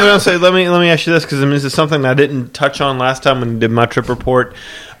 No, but I'll say let me ask you this because I mean, this is something I didn't touch on last time when I did my trip report.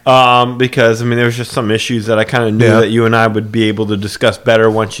 Because I mean, there was just some issues that I kind of knew that you and I would be able to discuss better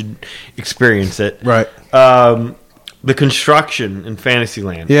once you experience it. Right. The construction in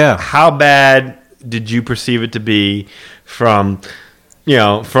Fantasyland. Yeah. How bad did you perceive it to be from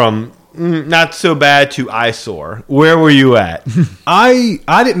not so bad to eyesore? Where were you at? I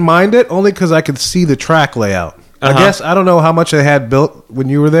didn't mind it only because I could see the track layout. I guess I don't know how much they had built when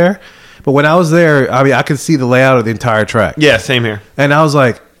you were there, but when I was there, I mean, I could see the layout of the entire track. Yeah, same here. And I was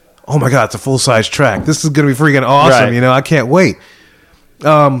like, oh my God, it's a full-size track. This is going to be freaking awesome. Right. You know, I can't wait.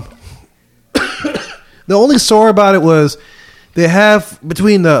 The only sore about it was They have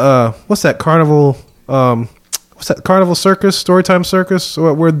between the what's that Carnival? What's that Carnival Circus? Storytime Circus,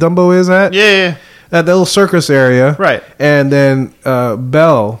 where Dumbo is at? Yeah. At the little circus area, Right. And then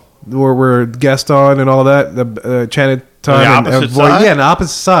Belle, where we're Gaston and all that, the Enchanted Time, On the opposite side? yeah, on the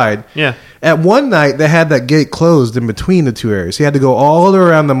opposite side. Yeah. At one night, they had that gate closed in between the two areas. You had to go all the way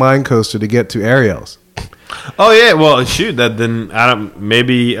around the Mine Coaster to get to Ariel's. Oh yeah, well shoot, that then I don't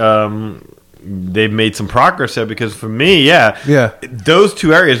maybe they've made some progress there because for me, Yeah. those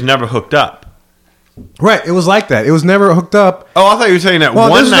two areas never hooked up. Right, it was like that. It was never hooked up. Oh, I thought you were saying that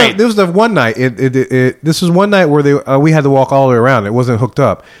one night. This was the one night. This was one night where we had to walk all the way around. It wasn't hooked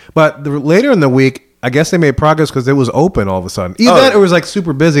up. But later in the week, I guess they made progress because it was open all of a sudden. Either that or it was like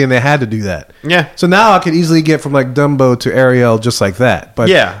super busy and they had to do that. Yeah. So now I could easily get from like Dumbo to Ariel just like that. But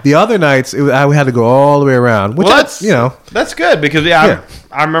Yeah. the other nights, I had to go all the way around. Which that's good because I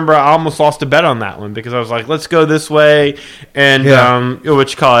remember I almost lost a bet on that one because I was like, let's go this way and what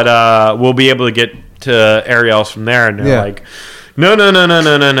you call it, we'll be able to get to Ariel's from there, and they're like,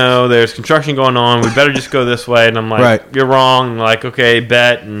 no, there's construction going on, we better just go this way. And I'm like, You're wrong. I'm like, okay,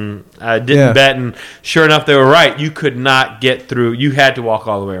 bet. And I didn't bet, and sure enough they were right. You could not get through, you had to walk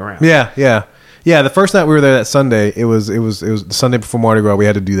all the way around. Yeah, the first night we were there that Sunday, it was the Sunday before Mardi Gras. We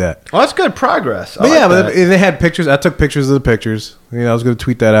had to do that. Well, that's good progress. But they had pictures. I took pictures of the pictures. I was going to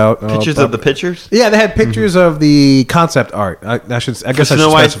tweet that out. Pictures of the pictures? Yeah, they had pictures of the concept art. I guess I should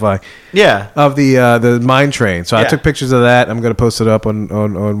specify. Yeah, of the mine train. So I took pictures of that. I'm going to post it up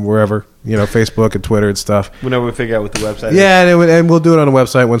on wherever, Facebook and Twitter and stuff. Whenever we figure out what the website is. Yeah, and we'll do it on the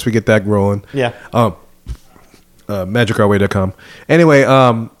website once we get that rolling. Yeah. MagicOurWay.com. Anyway,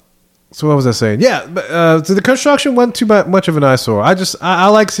 so what was I saying? Yeah, but so the construction wasn't too much of an eyesore. I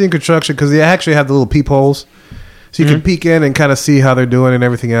like seeing construction because they actually have the little peepholes, so you can peek in and kind of see how they're doing and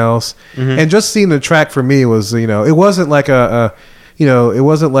everything else. And just seeing the track for me was, it wasn't like it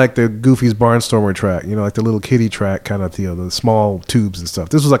wasn't like the Goofy's Barnstormer track, like the little kiddie track kind of, the small tubes and stuff.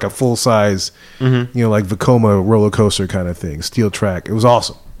 This was like a full size, like Vekoma roller coaster kind of thing, steel track. It was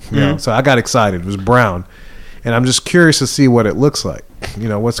awesome. So I got excited. It was brown. And I'm just curious to see what it looks like.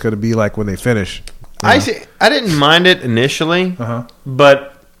 What's going to be like when they finish. I didn't mind it initially,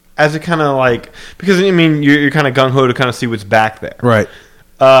 but as it kind of like, because you're kind of gung ho to kind of see what's back there, right?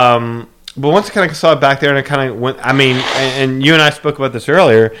 But once I kind of saw it back there, and it kind of went. And you and I spoke about this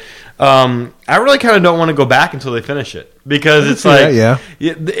earlier. I really kind of don't want to go back until they finish it because it's like,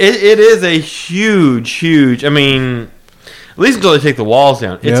 it is a huge. At least until they take the walls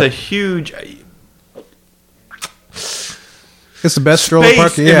down, it's a huge. It's the best stroller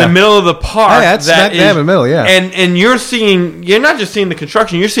park in the middle of the park. Oh, yeah, it's smack dab in the middle, yeah. And you're not just seeing the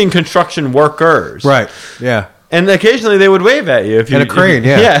construction, you're seeing construction workers. Right, yeah. And occasionally they would wave at you. If you and a crane,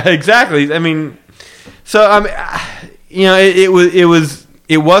 Yeah, exactly. So,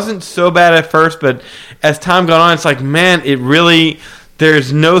 it wasn't so bad at first, but as time got on, it's like, man,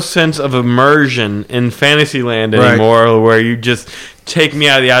 there's no sense of immersion in Fantasyland anymore where you just take me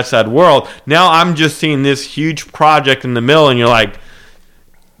out of the outside world. Now I'm just seeing this huge project in the middle, and you're like,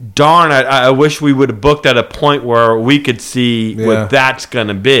 darn, I wish we would have booked at a point where we could see what that's going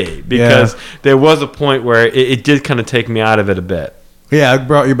to be. Because there was a point where it did kind of take me out of it a bit. Yeah, it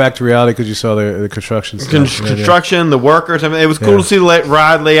brought you back to reality because you saw the construction stuff. Construction, the workers. It was cool to see the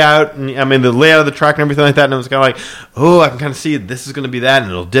ride layout, and the layout of the track and everything like that. And it was kind of like, oh, I can kind of see this is going to be that,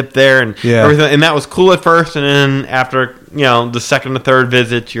 and it'll dip there and everything. And that was cool at first, and then after the second or third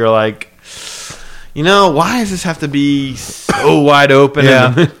visit, you're like, why does this have to be so wide open?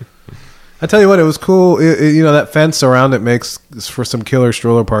 Yeah. I tell you what, it was cool. That fence around it makes for some killer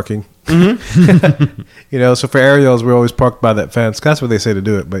stroller parking. So for Ariel's, we're always parked by that fence. That's what they say to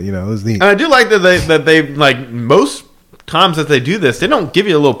do it, but it was neat. And I do like that they like most times that they do this, they don't give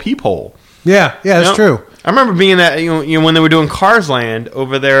you a little peephole. Yeah, that's true. I remember being at when they were doing Cars Land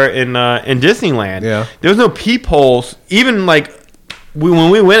over there in Disneyland. Yeah, there was no peepholes. Even like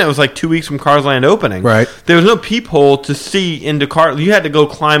when we went, it was like 2 weeks from Cars Land opening. Right, there was no peephole to see into car. You had to go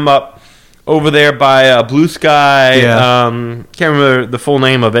climb up over there by Blue Sky. Can't remember the full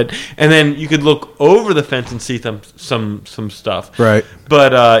name of it. And then you could look over the fence and see some stuff. Right. But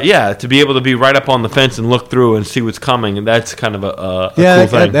to be able to be right up on the fence and look through and see what's coming, and that's kind of a cool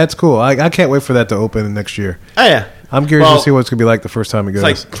thing. That's cool. I can't wait for that to open next year. Oh yeah, I'm curious to see what it's gonna be like the first time it goes.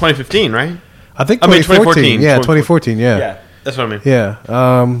 It's like 2015, right? I think 2014. Yeah, 2014. Yeah, that's what I mean. Yeah.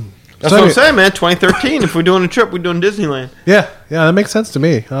 That's what I'm saying, man. 2013. If we're doing a trip, we're doing Disneyland. Yeah, that makes sense to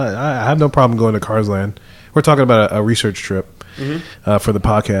me. I have no problem going to Cars Land. We're talking about a research trip for the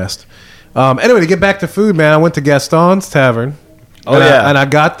podcast. Anyway, to get back to food, man, I went to Gaston's Tavern. And I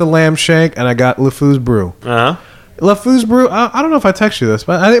got the lamb shank and I got LeFou's brew. LeFou's Brew. I don't know if I text you this,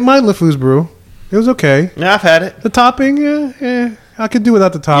 but I didn't mind LeFou's Brew. It was okay. Yeah, I've had it. The topping, yeah, I could do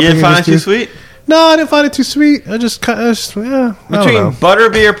without the topping. You didn't find it too sweet? No, I didn't find it too sweet. I just yeah. Between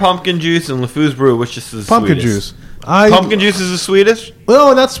butterbeer, pumpkin juice, and LeFou's Brew, which is the pumpkin sweetest? juice. Pumpkin juice is the sweetest?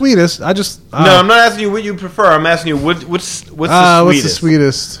 No, not sweetest. I just no, I'm not asking you what you prefer. I'm asking you what's the sweetest? What's the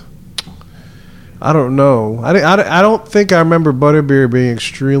sweetest? I don't know. I don't think I remember butterbeer being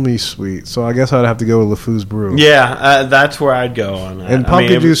extremely sweet, so I guess I'd have to go with LeFou's Brew. Yeah, that's where I'd go on that. And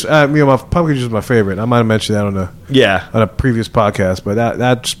pumpkin juice, my pumpkin juice is my favorite. I might have mentioned that on a previous podcast, but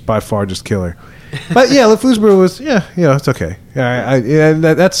that's by far just killer. But yeah, LeFou's Brew was it's okay. Yeah, and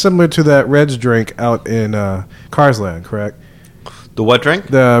that's similar to that Reds drink out in Carsland, correct? The what drink?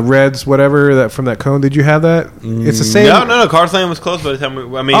 The Reds, whatever that from that cone. Did you have that? It's the same. No. Carsland was closed by the time we.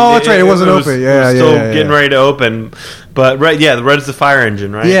 I mean, that's right. It wasn't open. Yeah, it was still getting ready to open. But the Red's the fire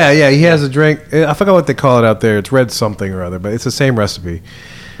engine, right? Yeah. He has a drink. I forgot what they call it out there. It's Red something or other, but it's the same recipe.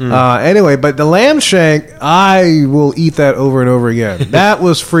 Anyway, but the lamb shank, I will eat that over and over again. That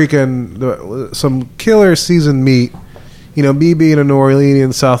was freaking some killer seasoned meat. You know, me being a New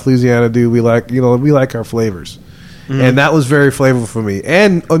Orleanian, South Louisiana dude, we like our flavors. And that was very flavorful for me.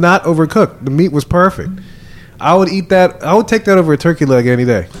 And not overcooked. The meat was perfect. I would eat that. I would take that over a turkey leg any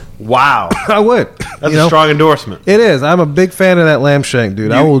day. Wow. I would. That's a strong endorsement. It is. I'm a big fan of that lamb shank,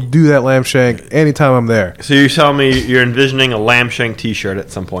 dude. I will do that lamb shank anytime I'm there. So you're telling me you're envisioning a lamb shank t-shirt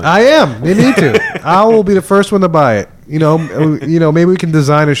at some point? I am. You need to. I will be the first one to buy it. You know, maybe we can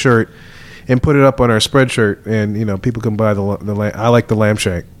design a shirt and put it up on our spreadshirt, and people can buy the lamb. I like the lamb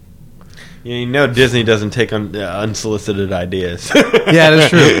shank. You know Disney doesn't take unsolicited ideas. Yeah, that's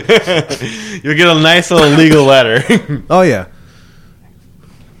true. You'll get a nice little legal letter. Oh, yeah.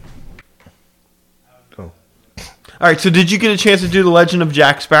 All right, so did you get a chance to do The Legend of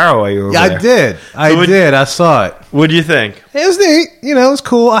Jack Sparrow while you were over there? I did. I did. I saw it. What do you think? It was neat. It was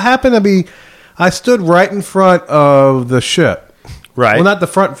cool. I stood right in front of the ship. Right. Well, not the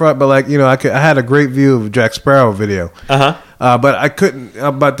front, but I had a great view of Jack Sparrow video. But I couldn't.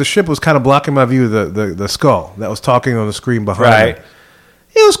 But the ship was kind of blocking my view of the skull that was talking on the screen behind me.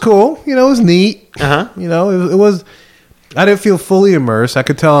 It was cool. It was neat. It was. I didn't feel fully immersed. I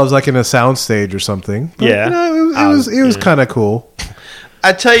could tell I was like in a sound stage or something. But, it was kind of cool.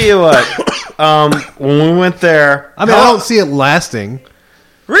 I tell you what. When we went there, I don't see it lasting.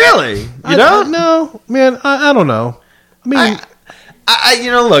 Really? You don't? No, man. I don't know. I mean.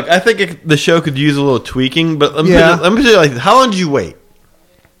 Look, I think the show could use a little tweaking, but let me put it like this. How long did you wait?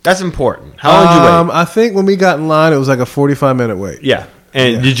 That's important. How long did you wait? I think when we got in line, it was like a 45-minute wait. Yeah.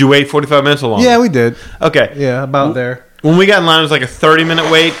 And did you wait 45 minutes or longer? Yeah, we did. Okay. Yeah, about there. When we got in line, it was like a 30-minute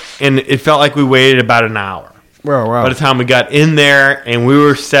wait, and it felt like we waited about an hour. Wow. By the time we got in there, and we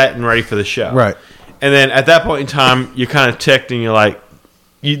were set and ready for the show. Right. And then at that point in time, you're kind of ticked, and you're like,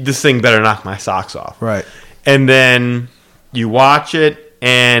 this thing better knock my socks off. Right. And then you watch it,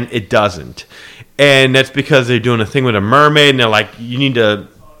 and it doesn't. And that's because they're doing a thing with a mermaid, and they're like, you need to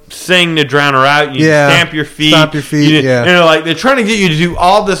sing to drown her out. You need to stamp your feet. Stomp your feet, And they're trying to get you to do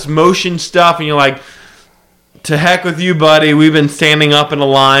all this motion stuff, and you're like, to heck with you, buddy. We've been standing up in a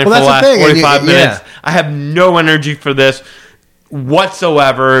line for the last 45 minutes. Yeah. I have no energy for this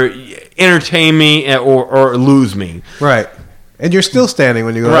whatsoever. Entertain me or lose me. Right. And you're still standing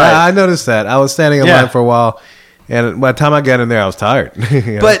when you go. Right. I noticed that. I was standing in line for a while, and by the time I got in there, I was tired.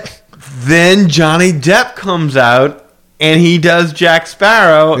 But then Johnny Depp comes out, and he does Jack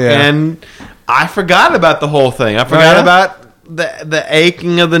Sparrow, and I forgot about the whole thing. I forgot about the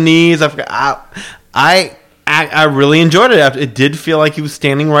aching of the knees. I really enjoyed it. It did feel like he was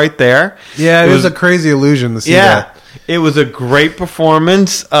standing right there. Yeah, it was a crazy illusion to see that. It was a great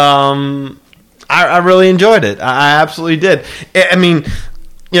performance. I really enjoyed it. I absolutely did. I mean,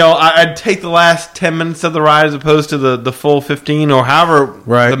 I'd take the last 10 minutes of the ride as opposed to the full 15 or however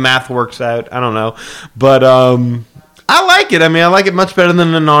the math works out. I don't know. But I like it. I mean, I like it much better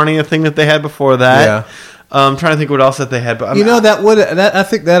than the Narnia thing that they had before that. Yeah. I'm trying to think what else that they had. But I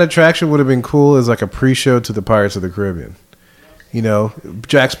think that attraction would have been cool as like a pre-show to the Pirates of the Caribbean.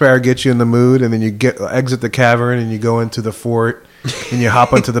 Jack Sparrow gets you in the mood, and then you exit the cavern, and you go into the fort, and you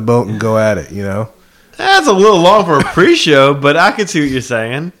hop onto the boat and go at it. That's a little long for a pre-show, but I can see what you're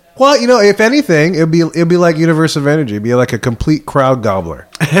saying. Well, if anything, it'd be like Universe of Energy. It'd be like a complete crowd gobbler.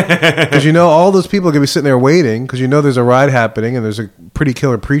 Because you know all those people are going to be sitting there waiting because you know there's a ride happening and there's a pretty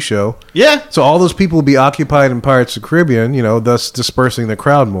killer pre-show. Yeah. So all those people will be occupied in Pirates of the Caribbean, you know, thus dispersing the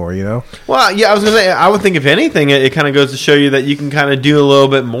crowd more, you know? Well, yeah, I was going to say, I would think if anything, it kind of goes to show you that you can kind of do a little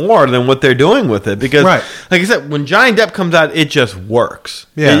bit more than what they're doing with it. Because, Right. like I said, when Johnny Depp comes out, it just works.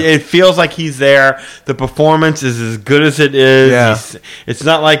 Yeah. It feels like he's there. The performance is as good as it is. Yeah. It's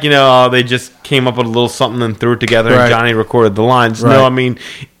not like, you know, they just came up with a little something and threw it together Right. and Johnny recorded the lines. Right. No, I mean,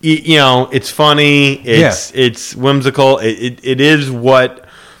 you know, it's funny. It's whimsical. It is what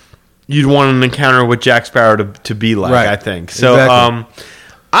you'd want an encounter with Jack Sparrow to be like, Right. I think. So, Exactly.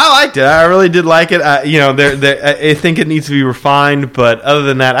 I liked it. I really did like it. You know, I think it needs to be refined, but other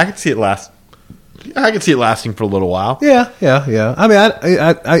than that, I could see it lasting for a little while. Yeah. I mean,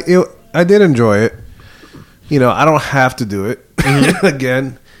 I did enjoy it. You know, I don't have to do it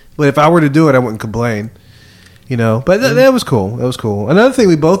again, but if I were to do it, I wouldn't complain. You know, but that was cool. That was cool. Another thing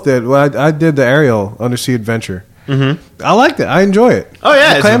we both did, well, I did the Ariel Undersea Adventure. Mm-hmm. I liked it. I enjoy it. Oh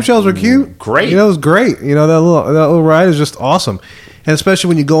yeah, the clamshells were cute. Great. You know, it was great. You know, that little ride is just awesome. And especially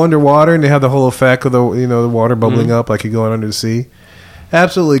when you go underwater and they have the whole effect of the water bubbling up like you're going under the sea.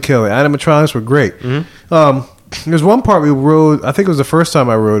 Absolutely killer. Animatronics were great. There's one part we rode. I think it was the first time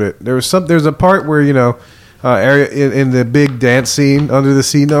I rode it. There's a part where Ariel in the big dance scene under the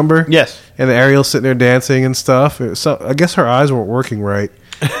sea number. Yes. And the Ariel's sitting there dancing and stuff. I guess her eyes weren't working right.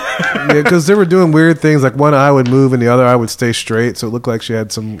 Because they were doing weird things. Like one eye would move and the other eye would stay straight. So it looked like she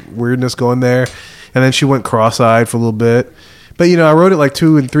had some weirdness going there. And then she went cross-eyed for a little bit. But, you know, I rode it like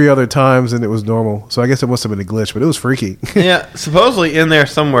 2 and 3 other times and it was normal. So I guess it must have been a glitch, but it was freaky. Yeah, supposedly in there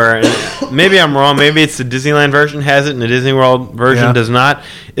somewhere, and maybe I'm wrong, maybe it's the Disneyland version has it and the Disney World version does not,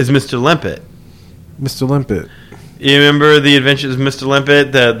 is Mr. Limpet. Mr. Limpet. You remember the Adventures of Mr.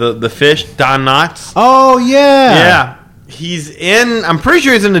 Limpet, the fish, Don Knotts? Oh, yeah. Yeah. I'm pretty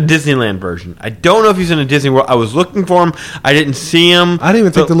sure he's in the Disneyland version. I don't know if he's in the Disney World. I was looking for him. I didn't see him. I didn't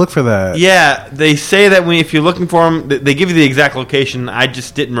even think to look for that. Yeah, they say that if you're looking for him, they give you the exact location. I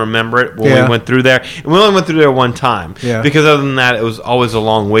just didn't remember it when we went through there. And we only went through there one time. Yeah. Because other than that, it was always a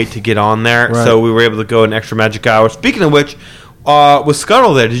long wait to get on there. Right. So we were able to go an extra magic hour. Speaking of which, was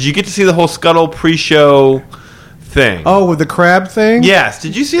Scuttle there? Did you get to see the whole Scuttle pre-show thing? Oh, with the crab thing? Yes.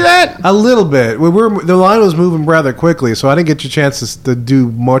 Did you see that? A little bit. The line was moving rather quickly, so I didn't get a chance to do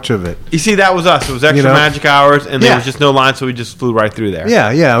much of it. You see, that was us. It was extra magic hours, and there was just no line, so we just flew right through there.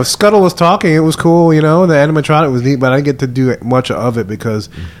 Yeah. Scuttle was talking. It was cool, you know. The animatronic was neat, but I didn't get to do much of it because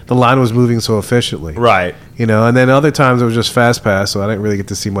the line was moving so efficiently. Right. You know, and then other times it was just fast pass, so I didn't really get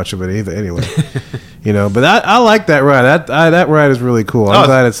to see much of it either. Anyway, you know, but I like that ride. That ride is really cool. I'm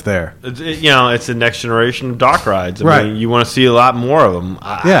glad it's there. It's the next generation of dock rides. Right. I mean, you want to see a lot more of them.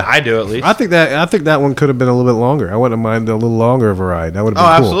 I do at least. I think that one could have been a little bit longer. I wouldn't have minded a little longer of a ride. That would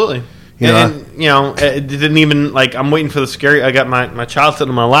have been cool. Absolutely. It didn't even I'm waiting for the scary. I got my child sitting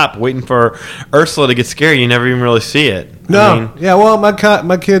on my lap waiting for Ursula to get scared. You never even really see it. No. Well,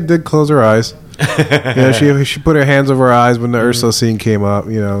 my kid did close her eyes. She put her hands over her eyes when the Ursula scene came up,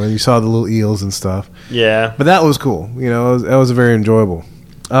 you know, and you saw the little eels and stuff. Yeah. But that was cool. You know, that was very enjoyable.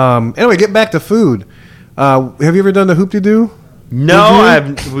 Anyway, get back to food. Have you ever done the hoop-de-doo?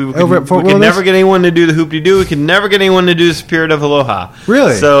 No, we could never get anyone to do the hoop-de-doo. We could never get anyone to do the Spirit of Aloha.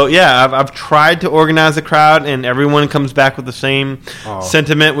 Really? So, yeah, I've tried to organize a crowd, and everyone comes back with the same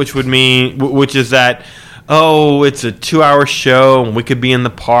sentiment, which is that, it's a 2-hour show, and we could be in the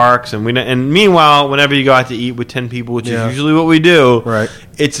parks, and meanwhile, whenever you go out to eat with 10 people, which is usually what we do, right,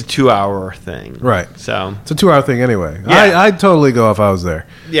 it's a 2-hour thing, right? So it's a 2-hour thing anay. Yeah. I'd totally go if I was there.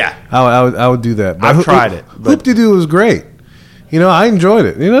 Yeah, I would do that. But I've tried it. Hoop-de-doo was great. You know, I enjoyed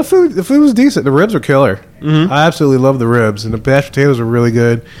it. You know, the food was decent. The ribs were killer. Mm-hmm. I absolutely love the ribs, and the mashed potatoes were really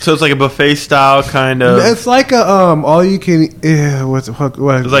good. So it's like a buffet style kind of. It's like a all you can. What? It's like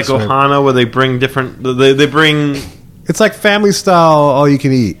Ohana, where they bring different. They bring. It's like family style all you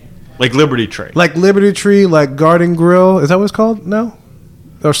can eat. Like Liberty Tree. Like Liberty Tree, like Garden Grill. Is that what it's called? No,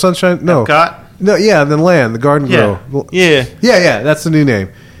 or Sunshine? No. Epcot? No. Yeah, the Land, the Garden Grill. Yeah. That's the new name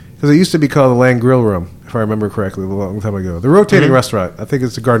because it used to be called the Land Grill Room, if I remember correctly, a long time ago. The rotating restaurant. I think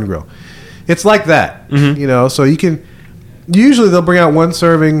it's the Garden Grill. It's like that, you know. So you can. Usually they'll bring out one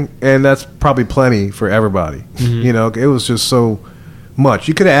serving, and that's probably plenty for everybody. Mm-hmm. You know, it was just so much.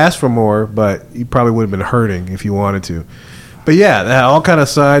 You could have asked for more, but you probably would have been hurting if you wanted to. But yeah, they had all kind of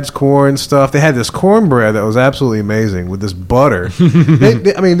sides, corn stuff. They had this cornbread that was absolutely amazing with this butter. they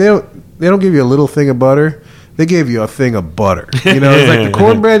don't give you a little thing of butter. They gave you a thing of butter. You know, it's like the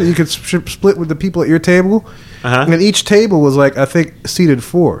cornbread you could split with the people at your table, and each table was like I think seated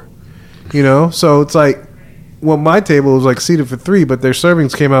 4. You know, so it's like well, my table was like seated for 3, but their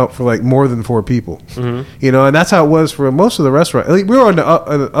servings came out for like more than 4 people. Mm-hmm. You know, and that's how it was for most of the restaurant. Like, we were on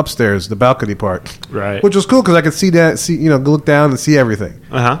the upstairs, the balcony part, right? Which was cool because I could look down and see everything.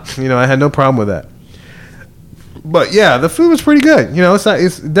 You know, I had no problem with that. But yeah, the food was pretty good. You know,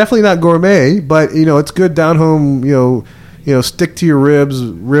 it's definitely not gourmet, but you know, it's good down home. You know, stick to your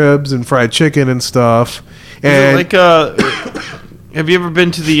ribs and fried chicken and stuff. And like, have you ever been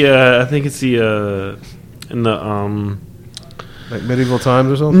to the? I think it's the in the like medieval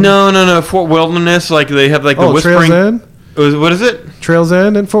times or something. No, Fort Wilderness. Like they have like the Whispering. Trails End? What is it? Trails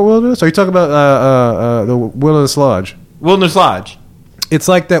End in Fort Wilderness? Are you talking about the Wilderness Lodge? Wilderness Lodge. It's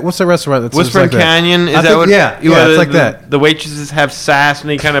like that. What's the restaurant that's Whispering like Canyon? Is that what? Yeah, it's like that. The waitresses have sass, and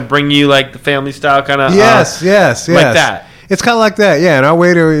they kind of bring you like the family style kind of. Yes, like that. It's kind of like that, yeah. And our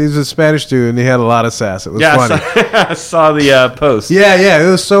waiter is a Spanish dude, and he had a lot of sass. It was funny. I saw the post. Yeah, it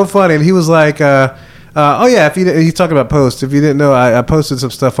was so funny. And he was like, "Oh yeah," he's talking about posts. If you didn't know, I posted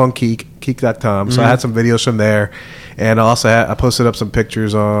some stuff on Keek.com, so I had some videos from there, and I posted up some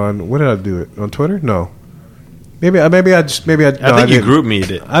pictures on. What did I do it on Twitter? No. Maybe I think you group me'd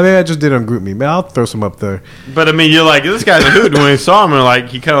it. I just did on group me. I'll throw some up there. But I mean, you're like, this guy's a hoot. When we saw him, like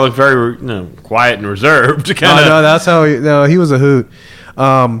he kind of looked very quiet and reserved. No, that's how he was a hoot.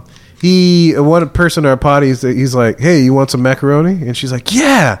 One person at our party, he's like, "Hey, you want some macaroni?" And she's like,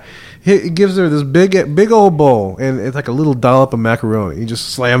 "Yeah." He gives her this big old bowl, and it's like a little dollop of macaroni. He just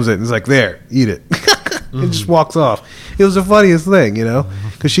slams it, and he's like, "There, eat it." And just walks off. It was the funniest thing, you know,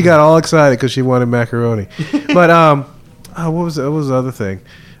 because she got all excited because she wanted macaroni. But what was the other thing?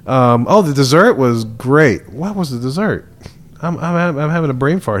 The dessert was great. What was the dessert? I'm having a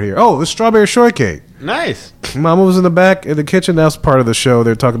brain fart here. Oh, it was strawberry shortcake. Nice. Mama was in the back in the kitchen. That's part of the show.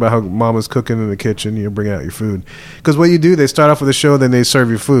 They're talking about how Mama's cooking in the kitchen. You bring out your food. Because what you do, they start off with the show, then they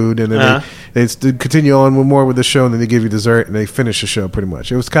serve you food, and then they continue on with the show, and then they give you dessert, and they finish the show pretty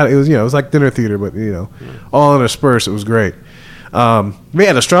much. It was like dinner theater, but all interspersed. It was great. Man,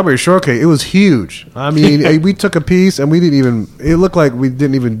 the strawberry shortcake, it was huge. I mean, we took a piece, and it looked like we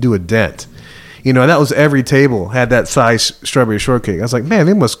didn't even do a dent. You know, and that was every table had that size strawberry shortcake. I was like, man,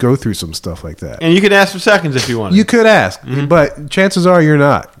 they must go through some stuff like that. And you could ask for seconds if you wanted. You could ask, but chances are you're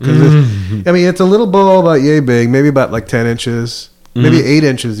not. It's a little bowl about yay big, maybe about like 10 inches, maybe 8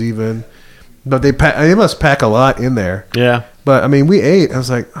 inches even. But they must pack a lot in there. Yeah. But, I mean, we ate. I was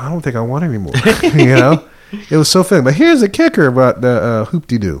like, I don't think I want any more. You know? It was so filling. But here's the kicker about the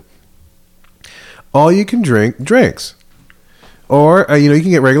hoop-de-doo. All you can drinks. Or, you can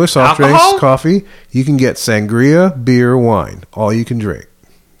get regular soft drinks, coffee. You can get sangria, beer, wine. All you can drink.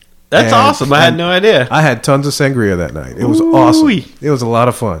 That's awesome. I had no idea. I had tons of sangria that night. It was awesome. It was a lot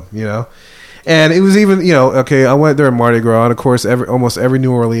of fun, And it was even, I went there in Mardi Gras. And, of course, almost every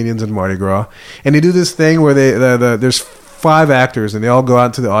New Orleanian's in Mardi Gras. And they do this thing where there's 5 actors, and they all go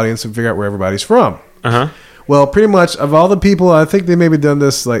out to the audience and figure out where everybody's from. Well, pretty much, of all the people, I think they maybe done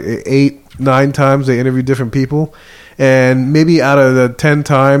this like 8, 9 times. They interviewed different people. And maybe out of the 10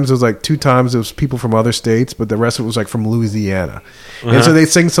 times, it was like 2 times it was people from other states, but the rest of it was like from Louisiana. And so they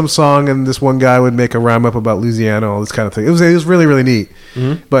sing some song, and this one guy would make a rhyme up about Louisiana, all this kind of thing. It was really, really neat.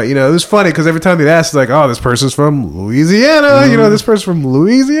 But, it was funny because every time they'd ask, it's like, oh, this person's from Louisiana. This person's from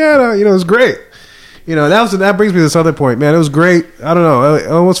Louisiana. It was great. That brings me to this other point, man. It was great. I don't know. I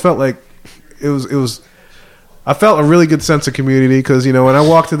almost felt like it was I felt a really good sense of community because, when I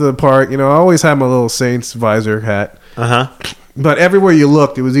walked to the park, I always had my little Saints visor hat. But everywhere you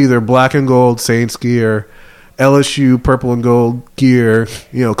looked, it was either black and gold Saints gear, LSU purple and gold gear,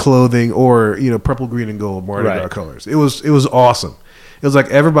 clothing, or, purple, green, and gold Mardi Gras colors. It was awesome. It was like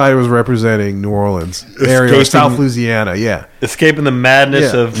everybody was representing New Orleans area, or South Louisiana, yeah. Escaping the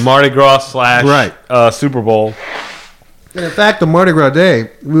madness of Mardi Gras / Super Bowl. And in fact, the Mardi Gras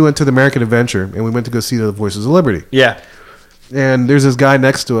day, we went to the American Adventure, and we went to go see the Voices of Liberty. Yeah. And there's this guy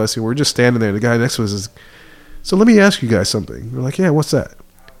next to us, and we're just standing there. The guy next to us is, so let me ask you guys something. We're like, yeah, what's that?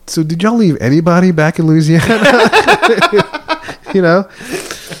 So did y'all leave anybody back in Louisiana? I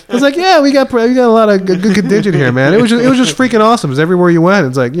was like, yeah, we got a lot of good contingent here, man. It was just freaking awesome. It was everywhere you went.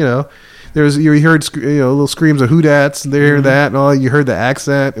 It's like, you heard little screams of hoodats and there and that and all. You heard the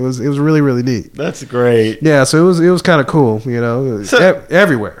accent. It was really, really neat. That's great. Yeah, so it was kind of cool.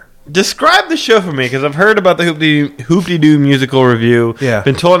 Everywhere. Describe the show for me because I've heard about the Hoop-de-Doo musical review. Yeah,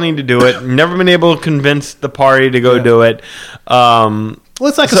 been told I need to do it. Never been able to convince the party to go do it. Well,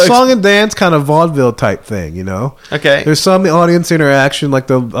 it's like a song and dance kind of vaudeville type thing, Okay. There's some audience interaction,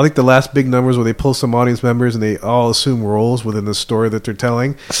 like I think the last big numbers where they pull some audience members and they all assume roles within the story that they're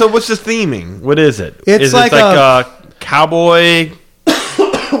telling. So what's the theming? What is it? It's is it like a cowboy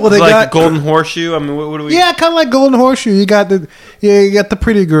Well, they like got Golden Horseshoe. I mean, what do we? yeah, kind of like Golden Horseshoe. You got the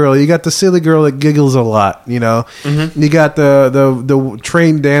pretty girl. You got the silly girl that giggles a lot. You know, you got the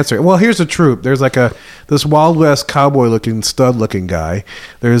trained dancer. Well, here's the troupe. There's like this Wild West cowboy looking stud looking guy.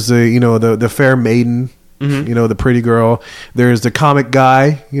 There's the fair maiden. You know, the pretty girl. There's the comic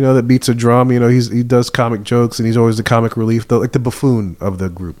guy, you know, that beats a drum. You know, he does comic jokes, and he's always the comic relief, like the buffoon of the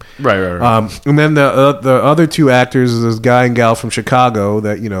group. Right. And then the other two actors is this guy and gal from Chicago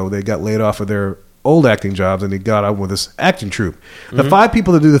that, you know, they got laid off of their old acting jobs, and they got on with this acting troupe. The 5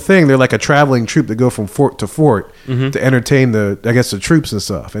 people that do the thing, they're like a traveling troupe that go from fort to fort to entertain the troops and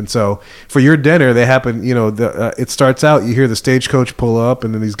stuff. And so for your dinner, they happen, you know, it starts out, you hear the stagecoach pull up,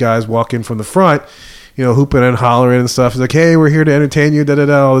 and then these guys walk in from the front, you know, hooping and hollering and stuff. It's like, hey, we're here to entertain you,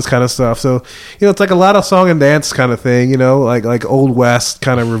 all this kind of stuff. So, you know, it's like a lot of song and dance kind of thing, you know, like Old West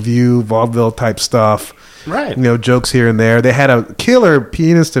kind of review, vaudeville type stuff. Right. You know, jokes here and there. They had a killer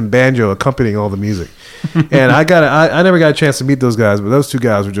pianist and banjo accompanying all the music. And I never got a chance to meet those guys, but those two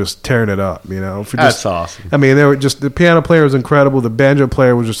guys were just tearing it up, you know. That's awesome. I mean, they were just, the piano player was incredible. The banjo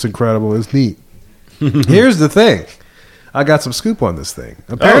player was just incredible. It was neat. Here's the thing. I got some scoop on this thing.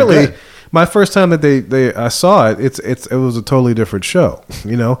 Apparently, my first time that I saw it, it was a totally different show.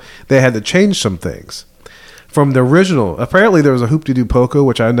 You know, they had to change some things from the original. Apparently, there was a Hoop-de-Doo Polka,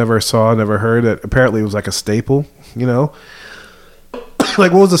 which I never saw, never heard. That apparently was like a staple. You know,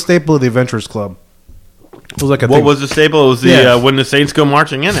 like what was the staple of the Adventurers Club? It was like what was the staple? It was the when the Saints go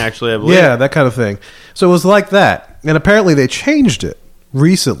marching in. Actually, I believe. Yeah, that kind of thing. So it was like that, and apparently they changed it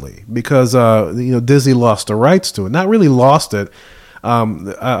recently because you know, Disney lost the rights to it. Not really lost it.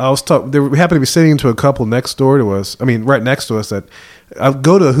 I was talking. We happened to be sitting to a couple next door to us. I mean, right next to us. That I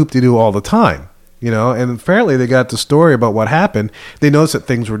go to Hoop-de-Doo all the time, you know. And apparently, they got the story about what happened. They noticed that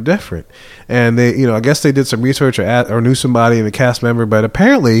things were different, and they, you know, I guess they did some research or knew somebody in the cast member. But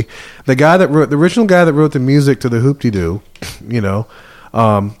apparently, the original guy that wrote the music to the Hoop-de-Doo, you know,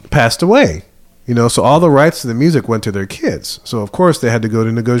 passed away. You know, so all the rights to the music went to their kids. So of course, they had to go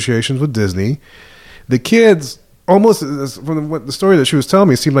to negotiations with Disney. The kids, almost from the story that she was telling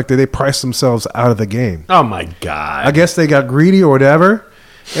me, it seemed like they priced themselves out of the game. Oh my God! I guess they got greedy or whatever,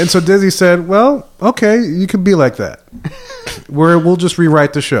 and so Disney said, "Well, okay, you can be like that. We'll just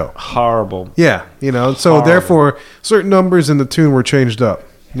rewrite the show." Horrible. Yeah, you know. So therefore, certain numbers in the tune were changed up.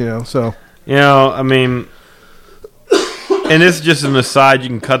 You know, so I mean. And this is just an aside. You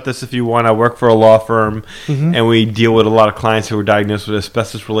can cut this if you want. I work for a law firm, and we deal with a lot of clients who are diagnosed with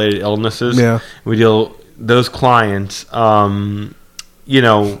asbestos-related illnesses. Yeah. We deal those clients. You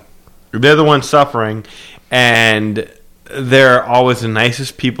know, they're the ones suffering, and they're always the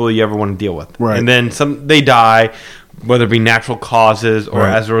nicest people you ever want to deal with. Right. And then they die, whether it be natural causes or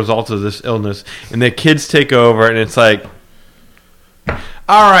Right. as a result of this illness, and their kids take over, and it's like,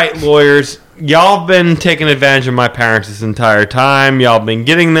 all right, lawyers. Y'all been taking advantage of my parents this entire time. Y'all been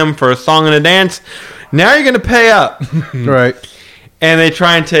getting them for a song and a dance. Now you're going to pay up. right. And they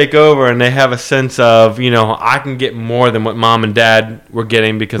try and take over, and they have a sense of, you know, I can get more than what mom and dad were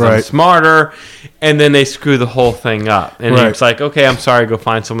getting because I'm Right. smarter. And then they screw the whole thing up. And Right. it's like, okay, I'm sorry, go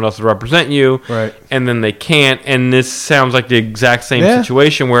find someone else to represent you. Right. And then they can't. And this sounds like the exact same Yeah.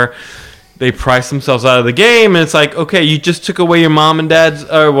 situation where they price themselves out of the game, and it's like, okay, you just took away your mom and dad's,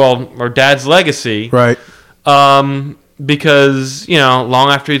 or dad's legacy, Right. Because, you know, long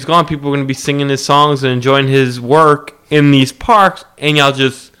after he's gone, people are going to be singing his songs and enjoying his work in these parks, and y'all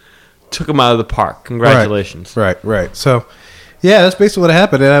just took him out of the park. Congratulations. Right. So, yeah, that's basically what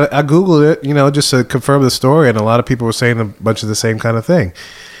happened. And I Googled it, you know, just to confirm the story, and a lot of people were saying a bunch of the same kind of thing.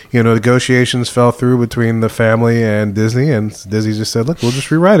 You know, negotiations fell through between the family and Disney, and Disney just said, look, we'll just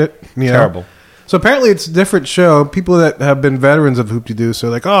rewrite it. You know? Terrible. So apparently it's a different show. People that have been veterans of Hoop-de-Doo, so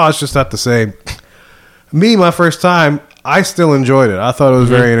like, oh, it's just not the same. Me, my first time, I still enjoyed it. I thought it was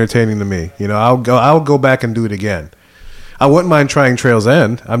very entertaining to me. You know, I'll go back and do it again. I wouldn't mind trying Trails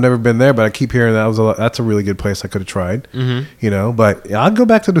End. I've never been there, but I keep hearing that's a really good place I could have tried. You know, but yeah, I'll go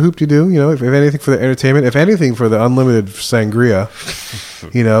back to the Hoop-de-Doo. You know, if anything for the entertainment, if anything for the unlimited sangria.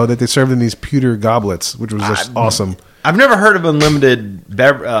 You know, that they served in these pewter goblets, which was just awesome. I've never heard of unlimited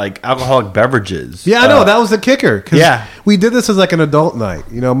alcoholic beverages. Yeah, I know. That was the kicker. 'Cause Yeah. we did this as like an adult night.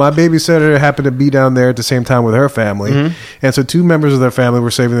 You know, my babysitter happened to be down there at the same time with her family. And so 2 members of their family were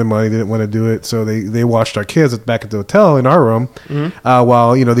saving their money, didn't want to do it. So they watched our kids back at the hotel in our room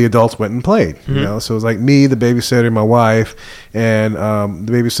while, you know, the adults went and played. You know, so it was like me, the babysitter, my wife, and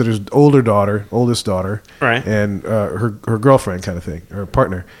the babysitter's oldest daughter, Right. and her girlfriend kind of thing, her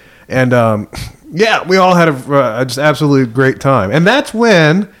partner. And yeah, we all had a just absolutely great time. And that's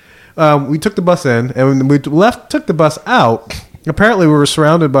when we took the bus in, and when we took the bus out, apparently we were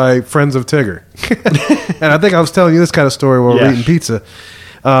surrounded by friends of Tigger. And I think I was telling you this kind of story while we were eating pizza.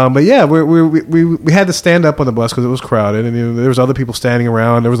 But yeah, we had to stand up on the bus because it was crowded, and there was other people standing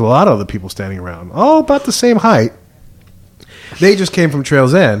around. There was a lot of other people standing around, all about the same height. They just came from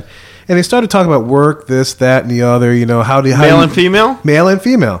Trails End, and they started talking about work, this, that, and the other. Male and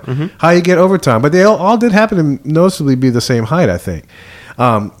female, how you get overtime. But they all did happen to noticeably be the same height, I think.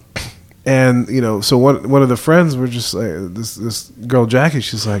 And so one of the friends were just like, this girl Jackie.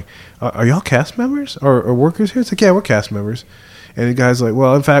 She's like, "Are y'all cast members or workers here?" It's like, "Yeah, we're cast members." And the guy's like,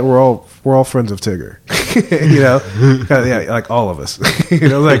 "Well, in fact, we're all friends of Tigger." Like all of us.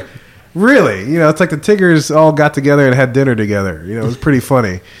 Like really, it's like the Tiggers all got together and had dinner together. It was pretty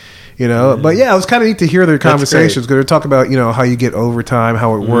funny. But yeah, it was kind of neat to hear their conversations because they're talking about how you get overtime,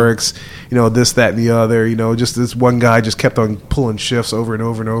 how it works, this, that, and the other. Just this one guy just kept on pulling shifts over and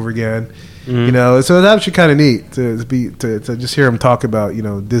over and over again. So it was actually kind of neat to just hear him talk about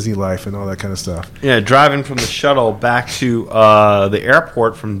Disney life and all that kind of stuff. Yeah, driving from the shuttle back to the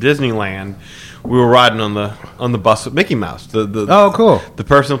airport from Disneyland, we were riding on the bus with Mickey Mouse. Oh, cool! The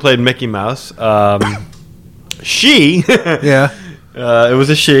person who played Mickey Mouse, she yeah. It was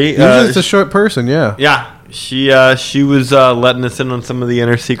a she. Usually it's a short person, yeah. Yeah. She was letting us in on some of the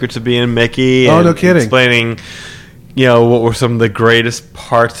inner secrets of being Mickey. Oh, no kidding. Explaining, what were some of the greatest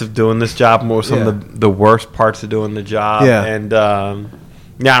parts of doing this job and what were some of the worst parts of doing the job. Yeah. And, I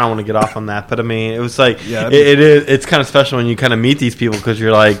don't want to get off on that. But, I mean, it was like, it's kind of special when you kind of meet these people because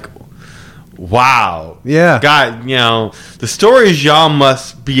you're like, wow. Yeah. God, the stories y'all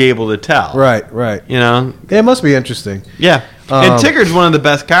must be able to tell. Right. Yeah, it must be interesting. Yeah. And Tigger's one of the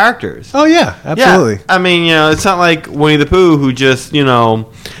best characters. Oh, yeah, absolutely. Yeah. I mean, it's not like Winnie the Pooh who just,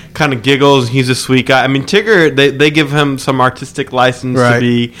 kind of giggles. He's a sweet guy. I mean, Tigger, they give him some artistic license to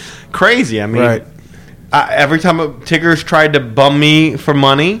be crazy. I mean, every time Tigger's tried to bum me for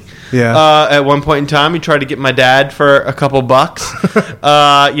money, at one point in time, he tried to get my dad for a couple bucks.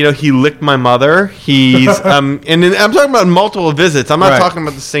 He licked my mother. He's and I'm talking about multiple visits. I'm not talking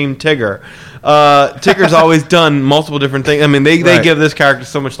about the same Tigger. Tigger's always done multiple different things. I mean, they give this character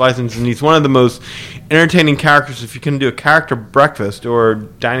so much license, and he's one of the most entertaining characters. If you can do a character breakfast or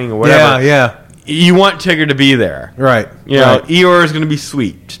dining or whatever, you want Tigger to be there, right? Eeyore is going to be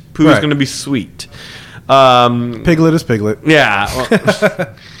sweet. Pooh's going to be sweet. Piglet is Piglet. Yeah. Well,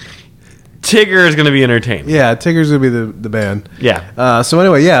 Tigger is going to be entertaining. Yeah, Tigger's going to be the band. Yeah. So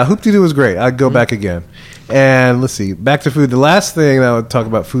anyway, Hoop-Dee-Doo was great. I'd go back again. And let's see, back to food. The last thing that I would talk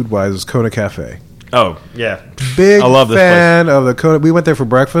about food-wise was Kona Cafe. Oh, yeah. Big I love this fan of the Kona. We went there for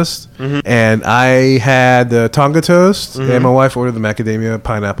breakfast, and I had the Tonga toast, and my wife ordered the macadamia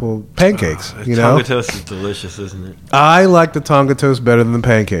pineapple pancakes. Tonga toast is delicious, isn't it? I like the Tonga toast better than the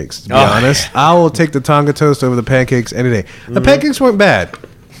pancakes, to be honest. I will take the Tonga toast over the pancakes any day. The pancakes weren't bad,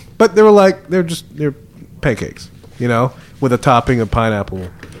 but they're pancakes, with a topping of pineapple.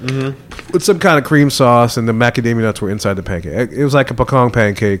 With some kind of cream sauce, and the macadamia nuts were inside the pancake. It was like a pecan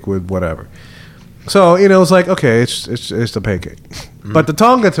pancake with whatever. So, it was like, okay, it's the pancake. But the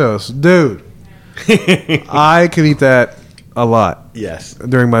Tonga toast, dude, I could eat that a lot. Yes.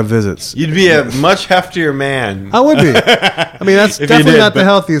 During my visits. You'd be a much heftier man. I would be. I mean, that's definitely not the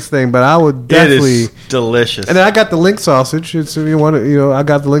healthiest thing, but I would definitely. It is delicious. And then I got the link sausage. I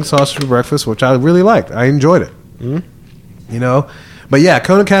got the link sausage for breakfast, which I really liked. I enjoyed it. But yeah,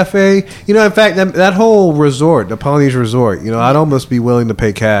 Kona Cafe, in fact, that whole resort, the Polynesian resort, I'd almost be willing to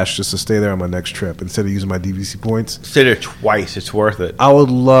pay cash just to stay there on my next trip instead of using my DVC points. Stay there twice. It's worth it. I would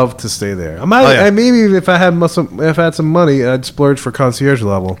love to stay there. Maybe if I had some money, I'd splurge for concierge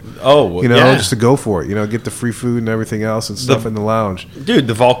level. Oh, just to go for it. Get the free food and everything else and stuff in the lounge. Dude,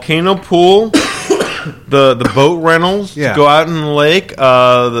 the volcano pool. The boat rentals to go out in the lake,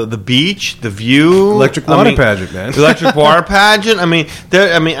 the beach, the view, electric water pageant, man. Electric water pageant. I mean,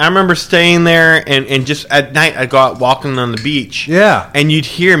 I remember staying there and just at night I'd go out walking on the beach. Yeah, and you'd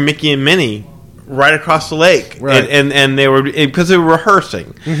hear Mickey and Minnie right across the lake, right? And they were because they were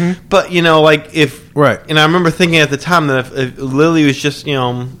rehearsing. But like if and I remember thinking at the time that if Lily was just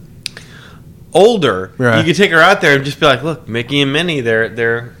older, you could take her out there and just be like, look, Mickey and Minnie,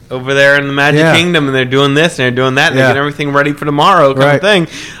 they're over there in the Magic Kingdom, and they're doing this and they're doing that, and they're getting everything ready for tomorrow, kind of thing.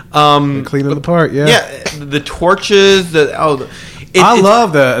 Cleaning the part, the torches, I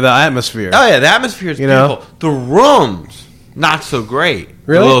love the atmosphere. Oh yeah, the atmosphere is beautiful. The rooms, not so great.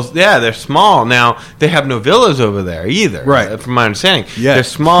 Really? They're small. Now they have no villas over there either, right? From my understanding, they're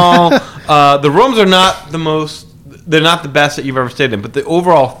small. The rooms are not the most. they're not the best that you've ever stayed in, but the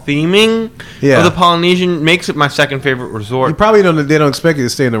overall theming of the Polynesian makes it my second favorite resort. You probably don't. They don't expect you to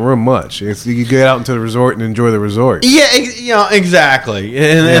stay in the room much. You get out into the resort and enjoy the resort. Yeah, exactly,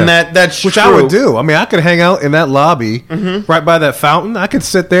 and that's which true. I would do. I mean, I could hang out in that lobby right by that fountain. I could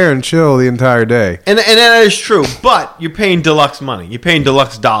sit there and chill the entire day. And that is true, but you're paying deluxe money. You're paying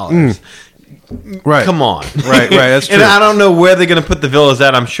deluxe dollars. Right. Come on. Right. That's true. And I don't know where they're going to put the villas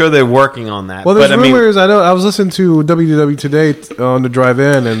at. I'm sure they're working on that. Well, there's rumors. I know. I was listening to WDW Today on the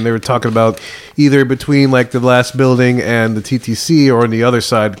drive-in, and they were talking about either between like the last building and the TTC, or on the other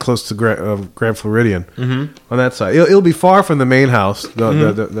side, close to Grand Floridian. On that side, it'll be far from the main house,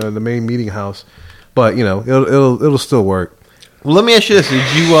 the main meeting house, but it'll still work. Well, let me ask you this: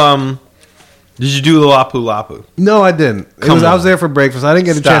 Did you do the Lapu Lapu? No, I didn't. I was there for breakfast. I didn't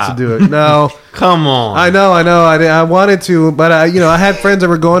get a chance to do it. No. Come on. I know. I wanted to, but I had friends that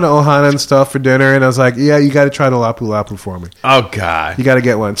were going to Ohana and stuff for dinner, and I was like, yeah, you got to try the Lapu Lapu for me. Oh, God. You got to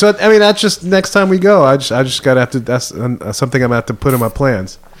get one. So, I mean, that's just next time we go. I just got to have to, that's something I'm going to have to put in my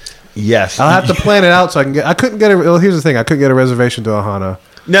plans. Yes. I'll have to plan it out so I can here's the thing. I couldn't get a reservation to Ohana.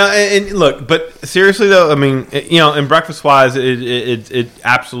 No, and look, but seriously, though, I mean, in breakfast-wise, it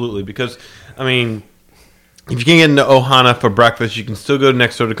absolutely, because I mean, if you can get into Ohana for breakfast, you can still go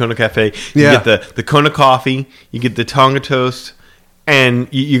next door to Kona Cafe. You get the Kona coffee, you get the Tonga toast, and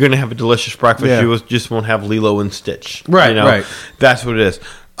you're going to have a delicious breakfast. Yeah. You just won't have Lilo and Stitch. Right, right. That's what it is.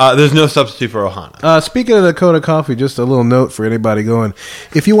 There's no substitute for Ohana. Speaking of the Kona coffee, just a little note for anybody going.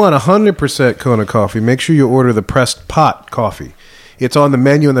 If you want 100% Kona coffee, make sure you order the pressed pot coffee. It's on the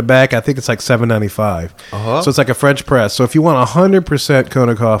menu in the back. I think it's like $7.95. So it's like a French press. So if you want 100%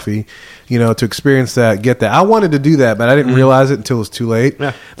 Kona coffee, to experience that, get that. I wanted to do that, but I didn't realize it until it was too late.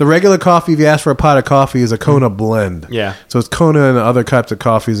 Yeah. The regular coffee, if you ask for a pot of coffee, is a Kona blend. Yeah. So it's Kona and other types of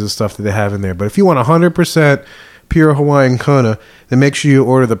coffees and stuff that they have in there. But if you want 100% pure Hawaiian Kona, then make sure you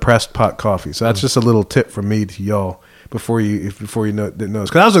order the pressed pot coffee. So that's just a little tip from me to y'all. Before you know,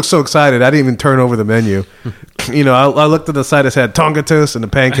 because I was so excited, I didn't even turn over the menu. I looked at the side that had Tonga toast and the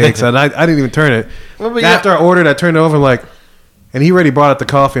pancakes, and I didn't even turn it. After I ordered, I turned it over, and he already brought out the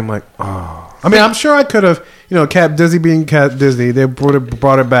coffee. I'm like, oh. I mean, I'm sure I could have, Cat Disney being Cat Disney, they brought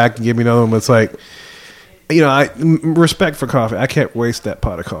it back and gave me another one. But it's like, respect for coffee. I can't waste that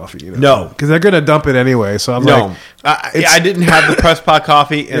pot of coffee. No, because they're gonna dump it anyway. So I'm like, I didn't have the press pot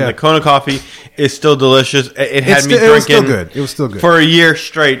coffee, and the Kona coffee is still delicious. It had me drinking. It was still good. It was still good for a year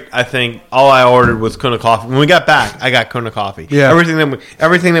straight. I think all I ordered was Kona coffee. When we got back, I got Kona coffee. Yeah,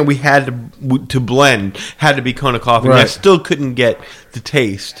 everything that we had to blend had to be Kona coffee. Right. And I still couldn't get the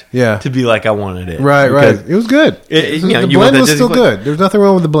taste. To be like I wanted it. Right. It was good. The blend was still good. There's nothing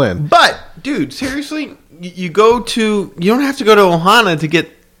wrong with the blend. But dude, seriously. You don't have to go to Ohana to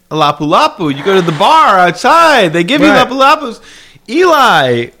get a Lapu Lapu. You go to the bar outside. They give you Lapu Lapus.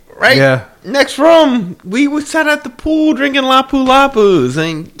 Eli, right? Yeah. Next room, we sat at the pool drinking Lapu Lapus.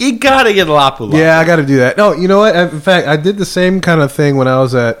 And you got to get a Lapu Lapu. Yeah, I got to do that. No, you know what? In fact, I did the same kind of thing when I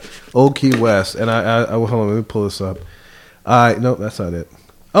was at Old Key West. And I hold on, let me pull this up. No, that's not it.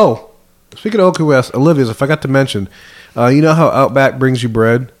 Oh, speaking of Old Key West, Olivia's, I forgot to mention, you know how Outback brings you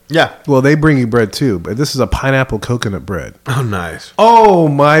bread? Yeah. Well, they bring you bread too, but this is a pineapple coconut bread. Oh, nice. Oh,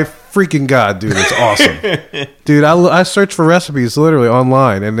 my freaking God, dude. It's awesome. Dude, I searched for recipes literally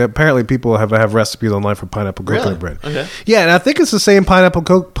online, and apparently people have recipes online for pineapple coconut bread. Okay. Yeah, and I think it's the same pineapple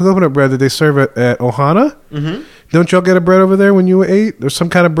coconut bread that they serve at Ohana. Mm-hmm. Don't y'all get a bread over there when you ate? There's some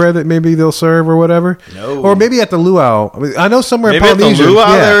kind of bread that maybe they'll serve or whatever. No. Or maybe at the luau. I know somewhere maybe in Polynesia. At the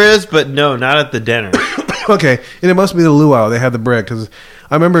luau there is, but no, not at the dinner. Okay, and it must be the luau. They have the bread because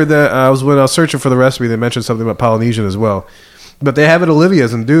I remember that when I was searching for the recipe, they mentioned something about Polynesian as well. But they have it at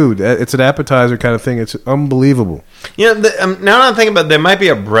Olivia's, and dude, it's an appetizer kind of thing. It's unbelievable. Now that I'm thinking about it, there might be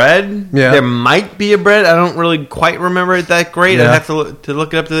a bread. Yeah. There might be a bread. I don't really quite remember it that great. Yeah. I'd have to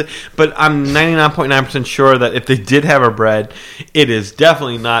look it up. But I'm 99.9% sure that if they did have a bread, it is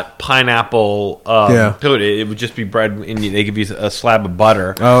definitely not pineapple. It would just be bread, and they give you a slab of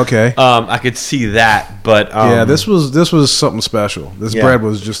butter. Oh, okay. I could see that, but yeah, this was something special. This bread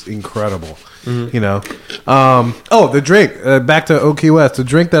was just incredible. Mm-hmm. The drink. Back to Old Key West. The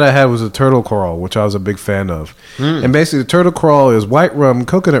drink that I had was a turtle crawl, which I was a big fan of. And basically, the turtle crawl is white rum,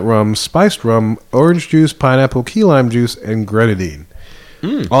 coconut rum, spiced rum, orange juice, pineapple, key lime juice, and grenadine.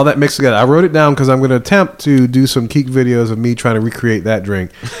 All that mixed together. I wrote it down because I'm going to attempt to do some Keek videos of me trying to recreate that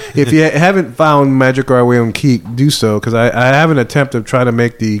drink. If you haven't found Magic Our Way on Keek, do so, because I have an attempt of trying to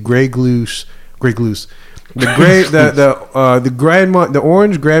make the Grey Goose, the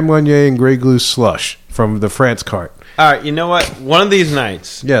orange Grand Marnier and Grey Goose slush from the France cart. All right, you know what? One of these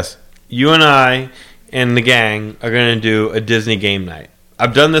nights, yes, you and I and the gang are going to do a Disney game night.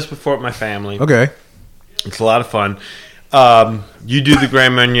 I've done this before with my family. Okay. It's a lot of fun. You do the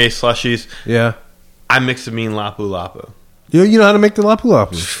Grand Marnier slushies. Yeah. I mix the mean Lapu Lapu. You know how to make the Lapu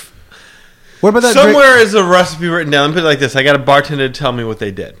Lapu. What about that? Somewhere is a recipe written down. Let me put it like this. I got a bartender to tell me what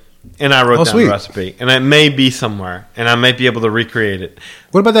they did. And I wrote down the recipe. And it may be somewhere. And I might be able to recreate it.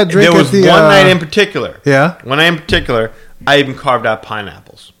 What about that drink? There was one night in particular. Yeah? One night in particular, I even carved out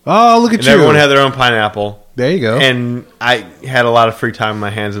pineapples. Oh, look at you. Everyone had their own pineapple. There you go. And I had a lot of free time in my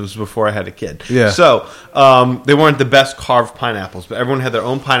hands. It was before I had a kid. Yeah. So they weren't the best carved pineapples, but everyone had their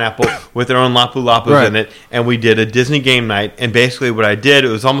own pineapple with their own Lapu Lapus in it. And we did a Disney game night. And basically what I did, it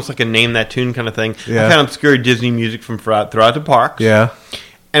was almost like a Name That Tune kind of thing. Yeah. I found obscure Disney music from throughout the parks. Yeah.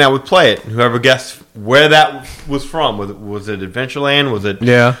 And I would play it. And whoever guessed where that was from, was it Adventureland? Was it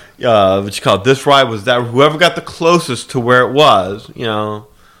what you call it, This Ride? Was that whoever got the closest to where it was,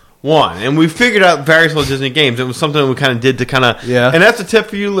 won. And we figured out various little Disney games. It was something we kind of did to kind of... Yeah. And that's a tip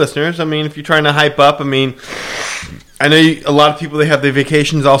for you listeners. I mean, if you're trying to hype up, I know a lot of people, they have their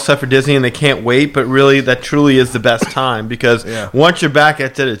vacations all set for Disney and they can't wait, but really, that truly is the best time because once you're back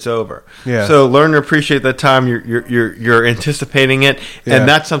at it, it's over. Yeah. So learn to appreciate that time. You're anticipating it, and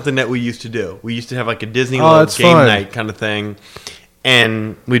that's something that we used to do. We used to have like a Disney game night kind of thing,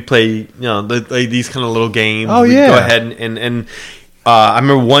 and we'd play these kind of little games. Oh, we'd go ahead and I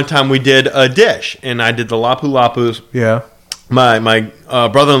remember one time we did a dish, and I did the Lapu Lapus. Yeah. My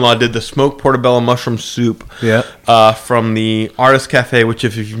brother-in-law did the smoked portobello mushroom soup from the Artist Cafe, which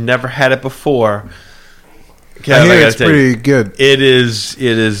if you've never had it before, I hear it's pretty good. It is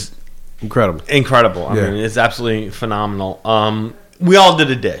incredible. I mean, it's absolutely phenomenal. We all did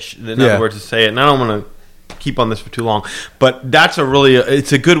a dish, in other words to say it, and I don't want to keep on this for too long, but that's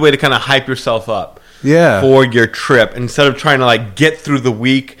it's a good way to kind of hype yourself up. For your trip, instead of trying to get through the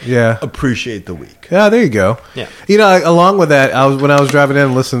week, appreciate the week. Yeah, there you go. Yeah, along with that, when I was driving in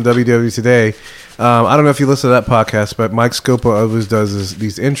and listening to WW Today, I don't know if you listen to that podcast, but Mike Scopa always does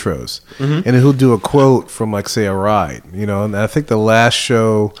these intros, and he'll do a quote from say a ride, And I think the last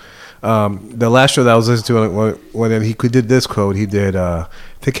show that I was listening to when he did this quote, he did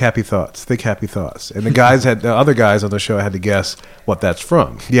think happy thoughts, and the other guys on the show had to guess what that's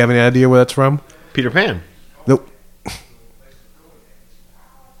from. Do you have any idea where that's from? Peter Pan. Nope.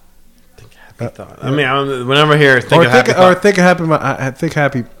 Think happy thought. I mean, whenever I hear think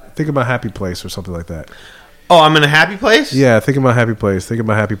about happy place or something like that. Oh, I'm in a happy place? Yeah, think about happy place. Think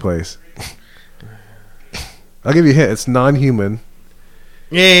about happy place. I'll give you a hint. It's non-human.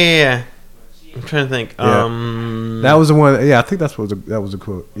 Yeah. I'm trying to think. Yeah. That was the one. Yeah, I think that was a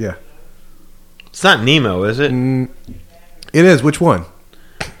quote. Yeah. It's not Nemo, is it? It is. Which one?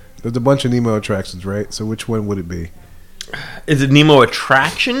 There's a bunch of Nemo attractions, right? So which one would it be? Is it Nemo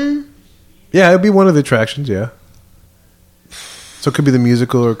attraction? Yeah, it'd be one of the attractions, yeah. So it could be the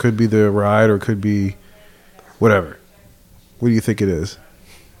musical, or it could be the ride, or it could be whatever. What do you think it is?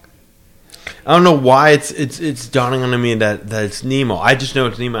 I don't know why it's dawning on me that it's Nemo. I just know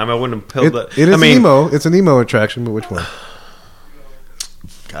it's Nemo. I wouldn't have pilled it. It is Nemo. It's a Nemo attraction, but which one?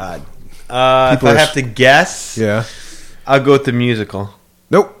 God. If I have to guess, I'll go with the musical.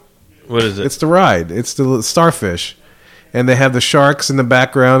 Nope. What is it? It's the ride. It's the Starfish. And they have the sharks in the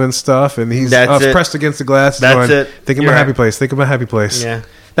background and stuff. And he's pressed against the glass. That's it. Think of my happy place. Think of my happy place. Yeah.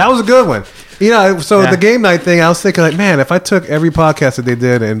 That was a good one. The game night thing, I was thinking man, if I took every podcast that they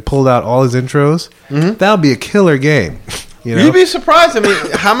did and pulled out all his intros, that would be a killer game. You'd be surprised. I mean,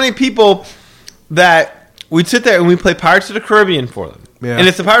 how many people that we'd sit there and we'd play Pirates of the Caribbean for them. Yeah. And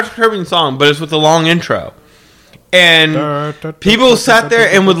it's the Pirates of the Caribbean song, but it's with a long intro. And people sat there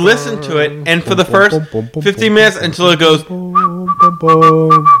and would listen to it, and for the first 15 minutes until it goes,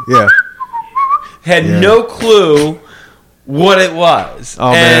 had no clue what it was.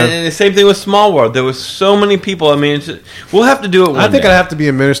 And the same thing with Small World. There was so many people. I mean, we'll have to do it one I think day. I'd have to be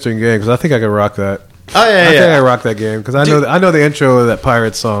administering game because I think I could rock that. Oh, yeah, I think I rock that game because I know the intro of that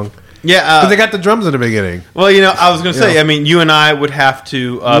Pirates song. Yeah, because they got the drums in the beginning. Well, I was going to say, I mean, you and I would have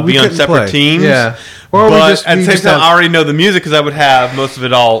to be on separate teams. Yeah. But at the same time, I already know the music because I would have most of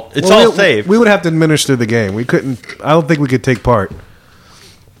it all. It's all saved. We would have to administer the game. We couldn't. I don't think we could take part.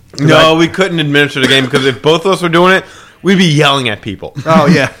 No, we couldn't administer the game because if both of us were doing it, we'd be yelling at people. Oh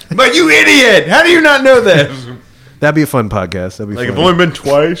yeah, but you idiot! How do you not know this? That'd be a fun podcast. That'd be like I've only been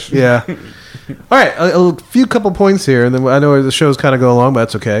twice. Yeah. All right, a few couple points here, and then I know the show's kind of going along, but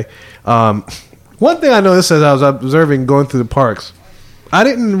that's okay. One thing I noticed as I was observing going through the parks, I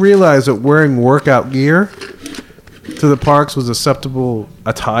didn't realize that wearing workout gear to the parks was acceptable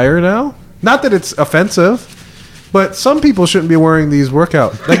attire now. Not that it's offensive, but some people shouldn't be wearing these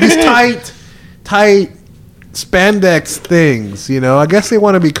these tight spandex things. You know, I guess they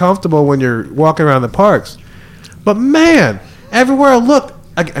want to be comfortable when you're walking around the parks. But man, everywhere I looked,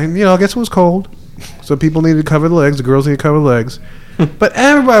 I guess it was cold, so people needed to cover the legs. The girls needed to cover the legs. But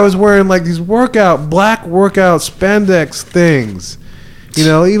everybody was wearing like these black workout spandex things. You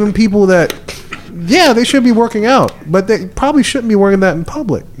know, even people that, yeah, they should be working out, but they probably shouldn't be wearing that in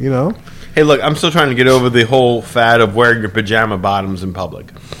public, you know? Hey, look, I'm still trying to get over the whole fad of wearing your pajama bottoms in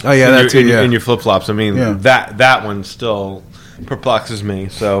public. Oh, yeah, that's it, yeah. And your flip-flops. I mean, Yeah. that one still perplexes me.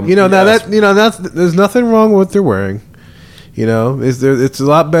 So You know, now there's nothing wrong with what they're wearing. You know, it's a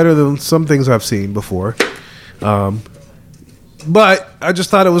lot better than some things I've seen before. But I just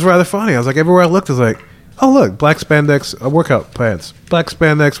thought it was rather funny. I was like, everywhere I looked, I was like, oh, look, black spandex workout pants, black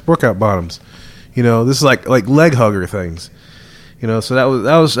spandex workout bottoms. You know, this is like leg hugger things. You know, so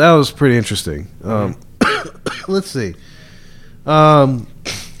that was pretty interesting. Let's see.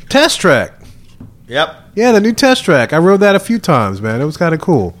 Test track. Yep. Yeah, the new test track. I rode that a few times, man. It was kind of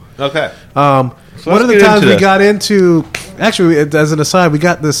cool. Okay. One of the times we got into, actually, as an aside, we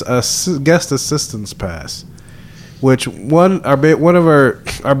got this guest assistance pass, which one of our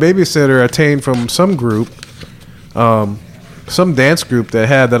babysitter attained from some group, some dance group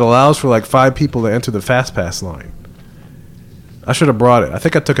that allows for like 5 people to enter the fast pass line. I should have brought it. I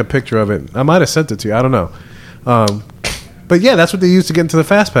think I took a picture of it. I might have sent it to you. I don't know. But yeah, that's what they use to get into the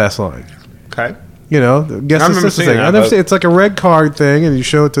fast pass line. Okay. You know, the guest assistance thing. I never seen it's like a red card thing, and you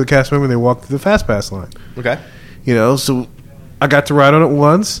show it to the cast member, and they walk through the fast pass line. Okay. You know, so I got to ride on it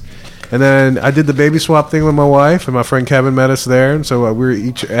once, and then I did the baby swap thing with my wife, and my friend Kevin met us there, and so we were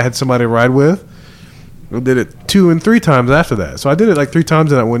each had somebody to ride with. We did it 2 and 3 times after that. So I did it like 3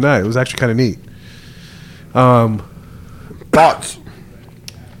 times in that one night. It was actually kind of neat. Thoughts?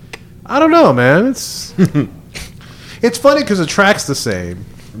 I don't know, man. It's it's funny because the track's the same,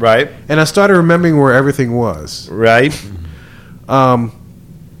 Right. and I started remembering where everything was. Right. The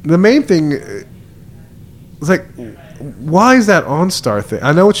main thing is like, why is that OnStar thing?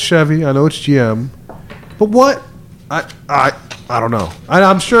 I know it's Chevy, I know it's GM, but what? I don't know.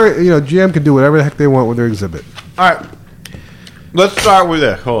 I'm sure GM can do whatever the heck they want with their exhibit. All right. Let's start with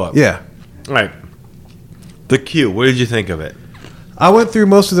this. Hold up. Yeah. All right. The queue. What did you think of it? I went through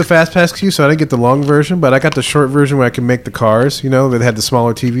most of the Fast Pass queue, so I didn't get the long version, but I got the short version where I can make the cars, that had the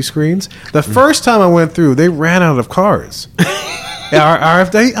smaller TV screens. The first time I went through, they ran out of cars. Yeah,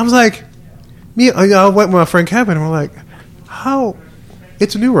 RFD, I was like, I went with my friend Kevin, and we're like, how?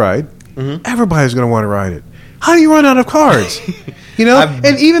 It's a new ride. Mm-hmm. Everybody's going to want to ride it. How do you run out of cars?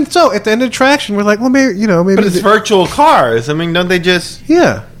 And even so, at the end of the attraction, we're like, well, maybe. But it's virtual cars. I mean, don't they just?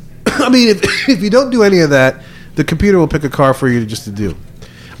 Yeah. I mean, if you don't do any of that, the computer will pick a car for you just to do.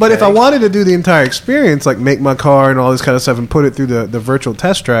 But if I wanted to do the entire experience, like make my car and all this kind of stuff and put it through the virtual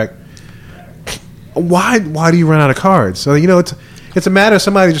test track, why do you run out of cards? So, it's a matter of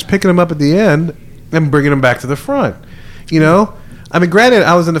somebody just picking them up at the end and bringing them back to the front. I mean, granted,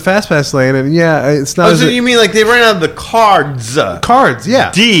 I was in the Fast Pass lane, and it's not. Oh, so you mean like they ran out of the cards? Cards, yeah.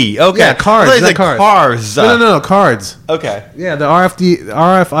 Okay. Yeah, cards, not cars. Cars. No, cards. Okay. Yeah, the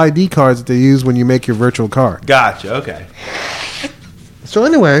RFID cards that they use when you make your virtual car. Gotcha. Okay. So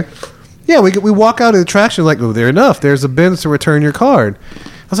anyway, yeah, we walk out of the attraction like, oh, they're enough. There's a bins to return your card.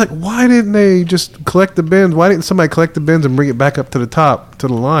 I was like, why didn't they just collect the bins? Why didn't somebody collect the bins and bring it back up to the top, to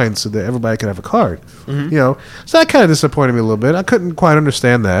the line, so that everybody could have a card? Mm-hmm. So that kind of disappointed me a little bit. I couldn't quite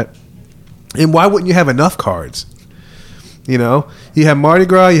understand that. And why wouldn't you have enough cards? You had Mardi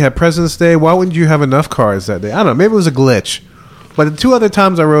Gras, you had President's Day. Why wouldn't you have enough cards that day? I don't know. Maybe it was a glitch. But the 2 other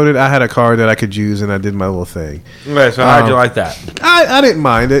times I rode it, I had a card that I could use, and I did my little thing. Okay, so how'd you like that? I didn't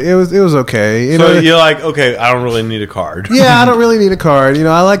mind it. It was okay. So you're like, okay, I don't really need a card. Yeah, I don't really need a card.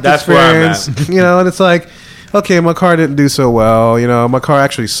 I like the experience. That's where I'm at. And it's like, okay, my car didn't do so well. My car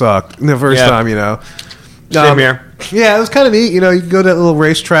actually sucked the first time. Same here. Yeah, it was kind of neat. You can go to that little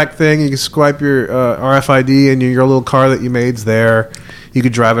racetrack thing. You can swipe your RFID, and your little car that you made's there. You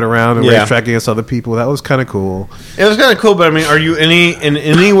could drive it around and racetrack against other people. That was kind of cool. It was kind of cool, but I mean, are you in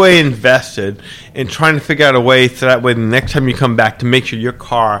any way invested in trying to figure out a way so that way the next time you come back to make sure your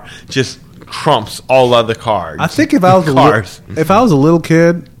car just trumps all other cars? I think if I was a little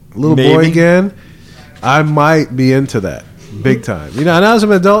kid, little boy again, I might be into that big time. And as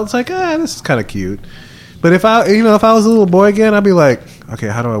an adult, it's like, this is kind of cute. But if I was a little boy again, I'd be like, okay,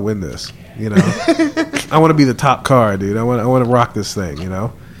 how do I win this? I want to be the top car, dude. I want to rock this thing.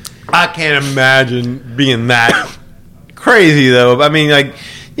 I can't imagine being that crazy though. I mean, like,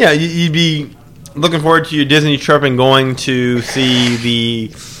 you'd be looking forward to your Disney trip and going to see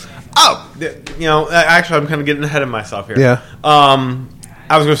the. Actually, I'm kind of getting ahead of myself here. Yeah.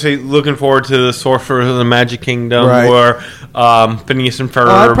 I was going to say, looking forward to the Sorcerers of the Magic Kingdom Right. or Phineas and Ferb.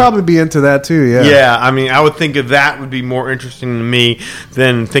 I'd probably be into that too. Yeah. Yeah, I mean, I would think of that would be more interesting to me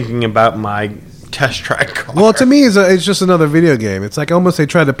than thinking about my test track car. Well, to me, it's just another video game. It's like almost they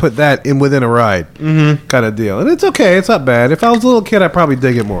tried to put that in within a ride kind of deal, and it's okay. It's not bad. If I was a little kid, I'd probably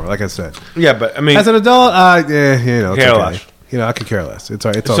dig it more. Like I said, Yeah, but I mean, as an adult, it's Care okay. less. I could care less. It's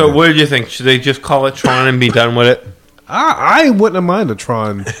all so good. what did you think? Should they just call it Tron and be done with it? I wouldn't have minded a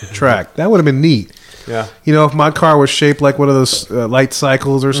Tron track. That would have been neat. Yeah. If my car was shaped like one of those light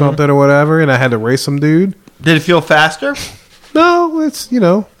cycles or something or whatever, and I had to race some dude. Did it feel faster? No, it's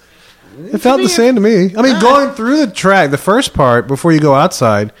it felt the same to me. I mean, going through the track, the first part before you go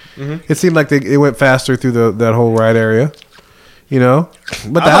outside, it seemed like it went faster through that whole ride area. But the I thought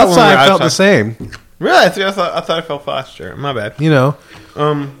when we were outside felt the outside- same. Really? I thought it felt faster. My bad. I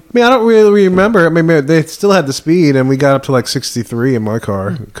mean, I don't really remember. I mean, they still had the speed, and we got up to like 63 in my car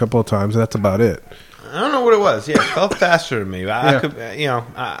a couple of times. And that's about it. I don't know what it was. Yeah, it felt faster to me. I Yeah. could,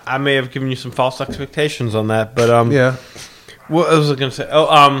 I may have given you some false expectations on that, but Yeah. what was I going to say?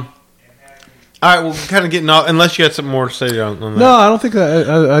 Oh, all right, well, kind of getting off. Unless you had something more to say on that. No, I don't think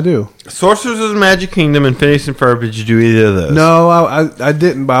I do. Sorcerers of the Magic Kingdom and Phineas and Ferb. Did you do either of those? No, I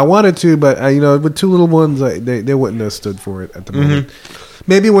didn't, but I wanted to. But with two little ones, they wouldn't have stood for it at the moment.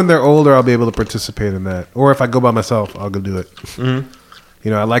 Maybe when they're older, I'll be able to participate in that. Or if I go by myself, I'll go do it.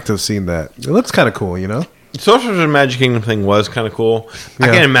 I'd like to have seen that. It looks kind of cool, Sorcerers of the Magic Kingdom thing was kind of cool. I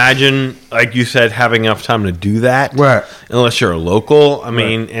Yeah. can't imagine, like you said, having enough time to do that. Right. Unless you're a local. I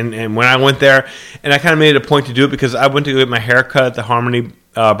mean, and when I went there, and I kind of made it a point to do it because I went to get my hair cut at the Harmony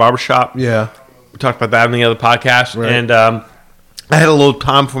Barbershop. Yeah. We talked about that in the other podcast. Right. And I had a little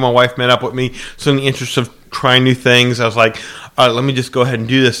time before my wife met up with me. So in the interest of trying new things, I was like, all right, let me just go ahead and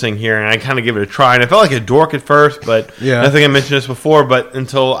do this thing here. And I kind of give it a try. And I felt like a dork at first, but Yeah. I think I mentioned this before, but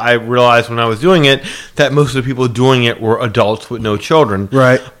until I realized when I was doing it that most of the people doing it were adults with no children.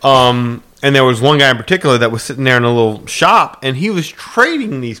 Right. And there was one guy in particular that was sitting there in a little shop, and he was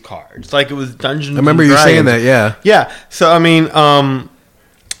trading these cards like it was Dungeons. I remember and you saying Dragons. that, yeah. Yeah. So I mean,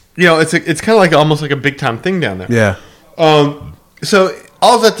 it's kind of like almost like a big time thing down there. Yeah. So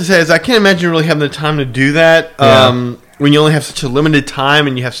all of that to say is I can't imagine really having the time to do that. Yeah. When you only have such a limited time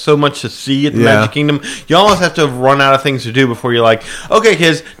and you have so much to see at the Yeah. Magic Kingdom, you almost have to run out of things to do before you're like, okay,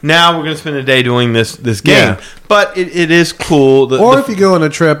 kids, now we're going to spend a day doing this game. Yeah. But it is cool. Or if you go on a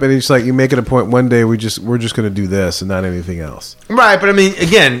trip and it's like you make it a point one day we're just going to do this and not anything else. Right, but I mean,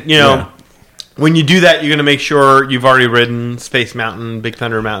 again, Yeah. when you do that, you're going to make sure you've already ridden Space Mountain, Big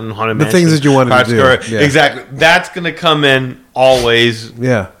Thunder Mountain, Haunted The Mansion. things that you wanted to Pirates do. of the Caribbean. Yeah. Exactly. That's going to come in always,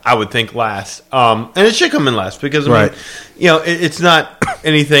 Yeah. I would think, last. And it should come in last because, I Right. mean, it's not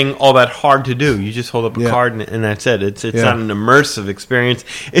anything all that hard to do. You just hold up a Yeah. card and that's it. It's Yeah. not an immersive experience.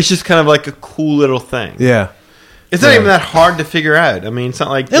 It's just kind of like a cool little thing. Yeah. It's not Yeah. even that hard to figure out. I mean, it's not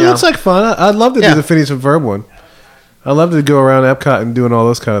like... It looks like fun. I'd love to Yeah. do the Phineas and Ferb one. I'd love to go around Epcot and doing all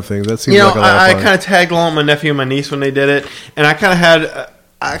those kind of things. That seems like a lot I of fun. kind of tagged along with my nephew and my niece when they did it, and I kind of had,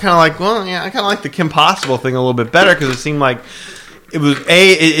 I kind of like the Kim Possible thing a little bit better because it seemed like it was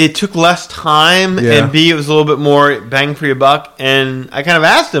it took less time, Yeah. and B, it was a little bit more bang for your buck. And I kind of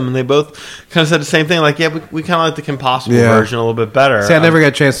asked them, and they both kind of said the same thing, like, yeah, we kind of like the Kim Possible Yeah. version a little bit better. See, I never got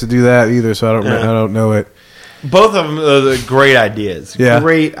a chance to do that either, so I don't know it. Both of them are great ideas. Yeah.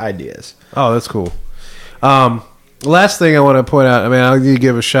 Great ideas. Oh, that's cool. Last thing I want to point out, I mean, I need to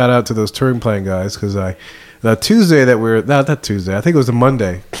give a shout out to those touring plane guys because the Tuesday that we were, not Tuesday, I think it was the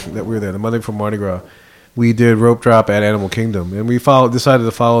Monday that we were there, the Monday from Mardi Gras, we did rope drop at Animal Kingdom, and we decided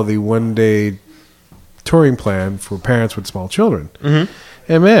to follow the 1 day touring plan for parents with small children. Mm-hmm.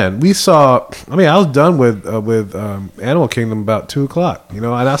 And man, we saw. I mean, I was done with Animal Kingdom about 2:00, and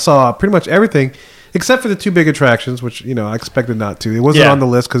I saw pretty much everything except for the two big attractions, which I expected not to. It wasn't on the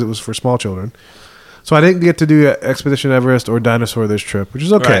list because it was for small children. So I didn't get to do Expedition Everest or Dinosaur this trip, which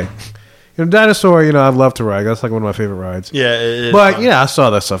is okay. Right. Dinosaur, I'd love to ride. That's like one of my favorite rides. Yeah, it is But fun. I saw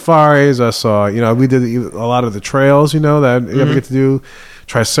the safaris. I saw, we did a lot of the trails, that you ever get to do.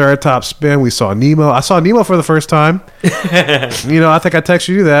 Triceratops spin. We saw Nemo. I saw Nemo for the first time. I think I texted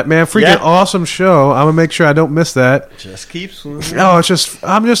you that, man. Freaking awesome show. I'm gonna make sure I don't miss that. Just keep swimming. Oh,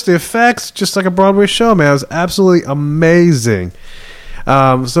 I'm just the effects, just like a Broadway show, man. It was absolutely amazing.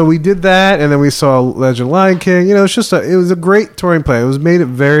 So we did that, and then we saw Legend of Lion King. It was a great touring plan. It was made it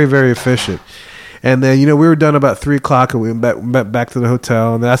very, very efficient. And then, we were done about 3:00, and we went back to the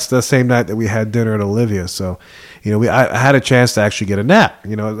hotel, and that's the same night that we had dinner at Olivia. So, I had a chance to actually get a nap.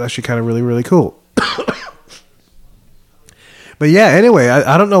 It was actually kind of really, really cool. But yeah, anyway,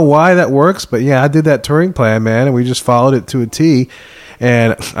 I don't know why that works, but yeah, I did that touring plan, man, and we just followed it to a T.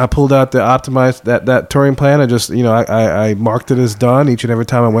 And I pulled out the optimized that touring plan. I just, I marked it as done each and every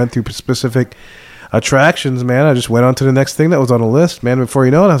time I went through specific attractions, man. I just went on to the next thing that was on the list, man. Before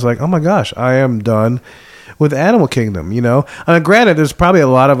you know it, I was like, oh my gosh, I am done with Animal Kingdom, Granted, there's probably a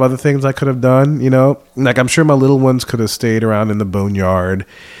lot of other things I could have done, like I'm sure my little ones could have stayed around in the boneyard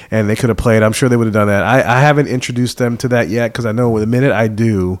and they could have played. I'm sure they would have done that. I haven't introduced them to that yet because I know the minute I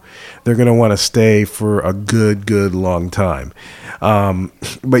do, they're going to want to stay for a good long time.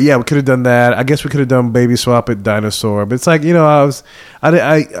 But yeah, we could have done that. I guess we could have done Baby Swap at Dinosaur, but it's like,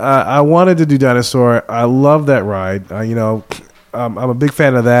 I wanted to do Dinosaur. I love that ride. I'm a big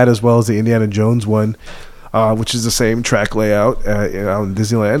fan of that as well as the Indiana Jones one. Which is the same track layout out in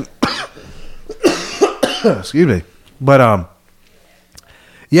Disneyland. Excuse me. But,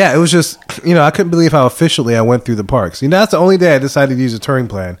 yeah, it was just, I couldn't believe how efficiently I went through the parks. That's the only day I decided to use a touring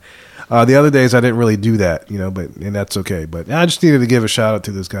plan. The other days I didn't really do that, and that's okay. But I just needed to give a shout out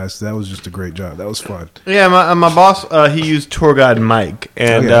to those guys. That was just a great job. That was fun. Yeah, my boss, he used tour guide Mike,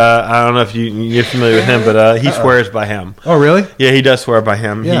 and I don't know if you're familiar with him, but he swears by him. Oh, really? Yeah, he does swear by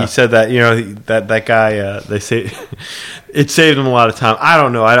him. Yeah. He said that that guy. They say it saved him a lot of time. I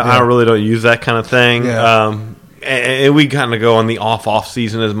don't know. I really don't use that kind of thing. Yeah. And we kind of go on the off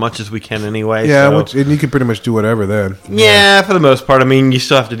season as much as we can anyway. Yeah, and you can pretty much do whatever then. Yeah, for the most part. I mean, you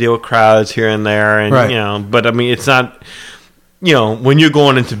still have to deal with crowds here and there, and right. But I mean, it's not. When you're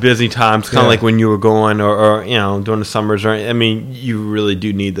going into busy times, kind of like when you were going, or during the summers, or I mean, you really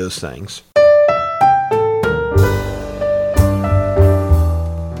do need those things.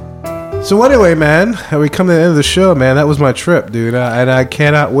 So anyway, man, we come to the end of the show, man. That was my trip, dude, and I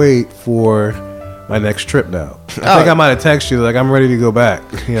cannot wait for my next trip now. I think I might have texted you like I'm ready to go back.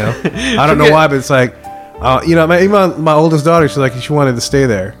 I don't know why, but it's like, even my oldest daughter, she's like she wanted to stay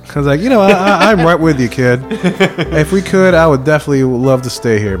there. I was like, I'm right with you, kid. If we could, I would definitely love to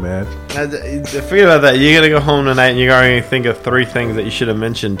stay here, man. Forget about that. You're gonna go home tonight, and you're going to think of 3 things that you should have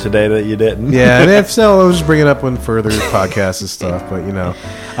mentioned today that you didn't. Yeah, and if so, I'll just bring it up on further podcasts and stuff. But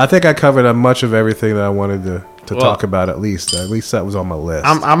I think I covered much of everything that I wanted to talk about. At least that was on my list.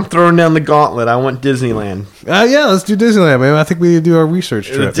 I'm throwing down the gauntlet. I want Disneyland. Yeah, let's do Disneyland, man. I think we need to do our research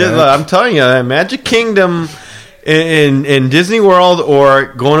trip. I'm telling you, Magic Kingdom in Disney World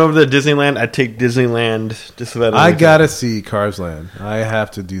or going over to Disneyland. I'd take Disneyland just about. I gotta see Cars Land. I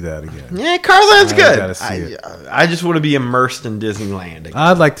have to do that again. Yeah, Cars Land's good. Gotta see it. I just want to be immersed in Disneyland again.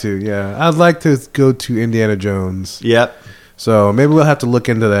 I'd like to. Yeah, I'd like to go to Indiana Jones. Yep. So maybe we'll have to look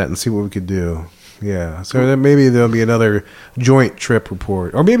into that and see what we could do. Yeah, so then maybe there'll be another joint trip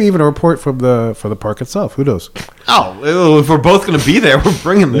report, or maybe even a report for the park itself. Who knows? Oh, if we're both going to be there, we're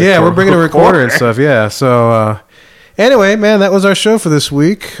bringing we're bringing a recorder and stuff. Yeah. So anyway, man, that was our show for this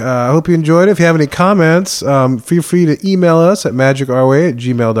week. I hope you enjoyed it. If you have any comments, feel free to email us at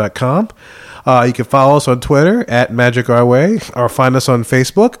magicourway@gmail.com. You can follow us on Twitter at magicourway, or find us on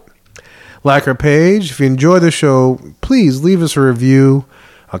Facebook. Like our page. If you enjoy the show, please leave us a review.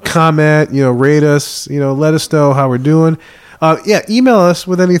 A comment, rate us, let us know how we're doing. Email us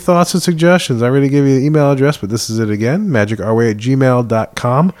with any thoughts and suggestions. I already gave you the email address, but this is it again,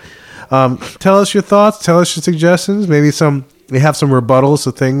 magicourway@gmail.com. Tell us your thoughts, tell us your suggestions, maybe we have some rebuttals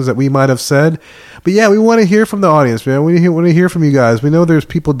to things that we might have said. But yeah, we want to hear from the audience, man. We want to hear from you guys. We know there's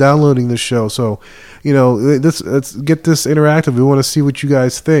people downloading this show, so, let's get this interactive. We want to see what you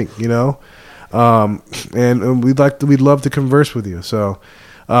guys think, and we'd love to converse with you. So,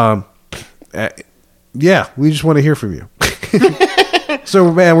 we just want to hear from you.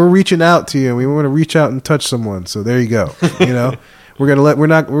 So, man, we're reaching out to you, and we want to reach out and touch someone. So there you go. We're gonna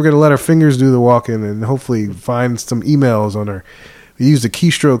let our fingers do the walking, and hopefully find some emails we use the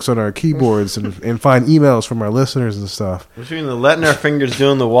keystrokes on our keyboards and find emails from our listeners and stuff. Between the letting our fingers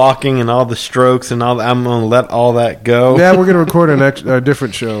doing the walking and all the strokes and all that, I'm gonna let all that go. Yeah, we're gonna record a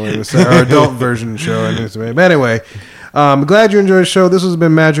different show, our adult version show. But anyway. I'm glad you enjoyed the show. This has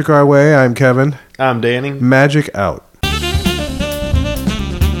been Magic Our Way. I'm Kevin. I'm Danny. Magic out.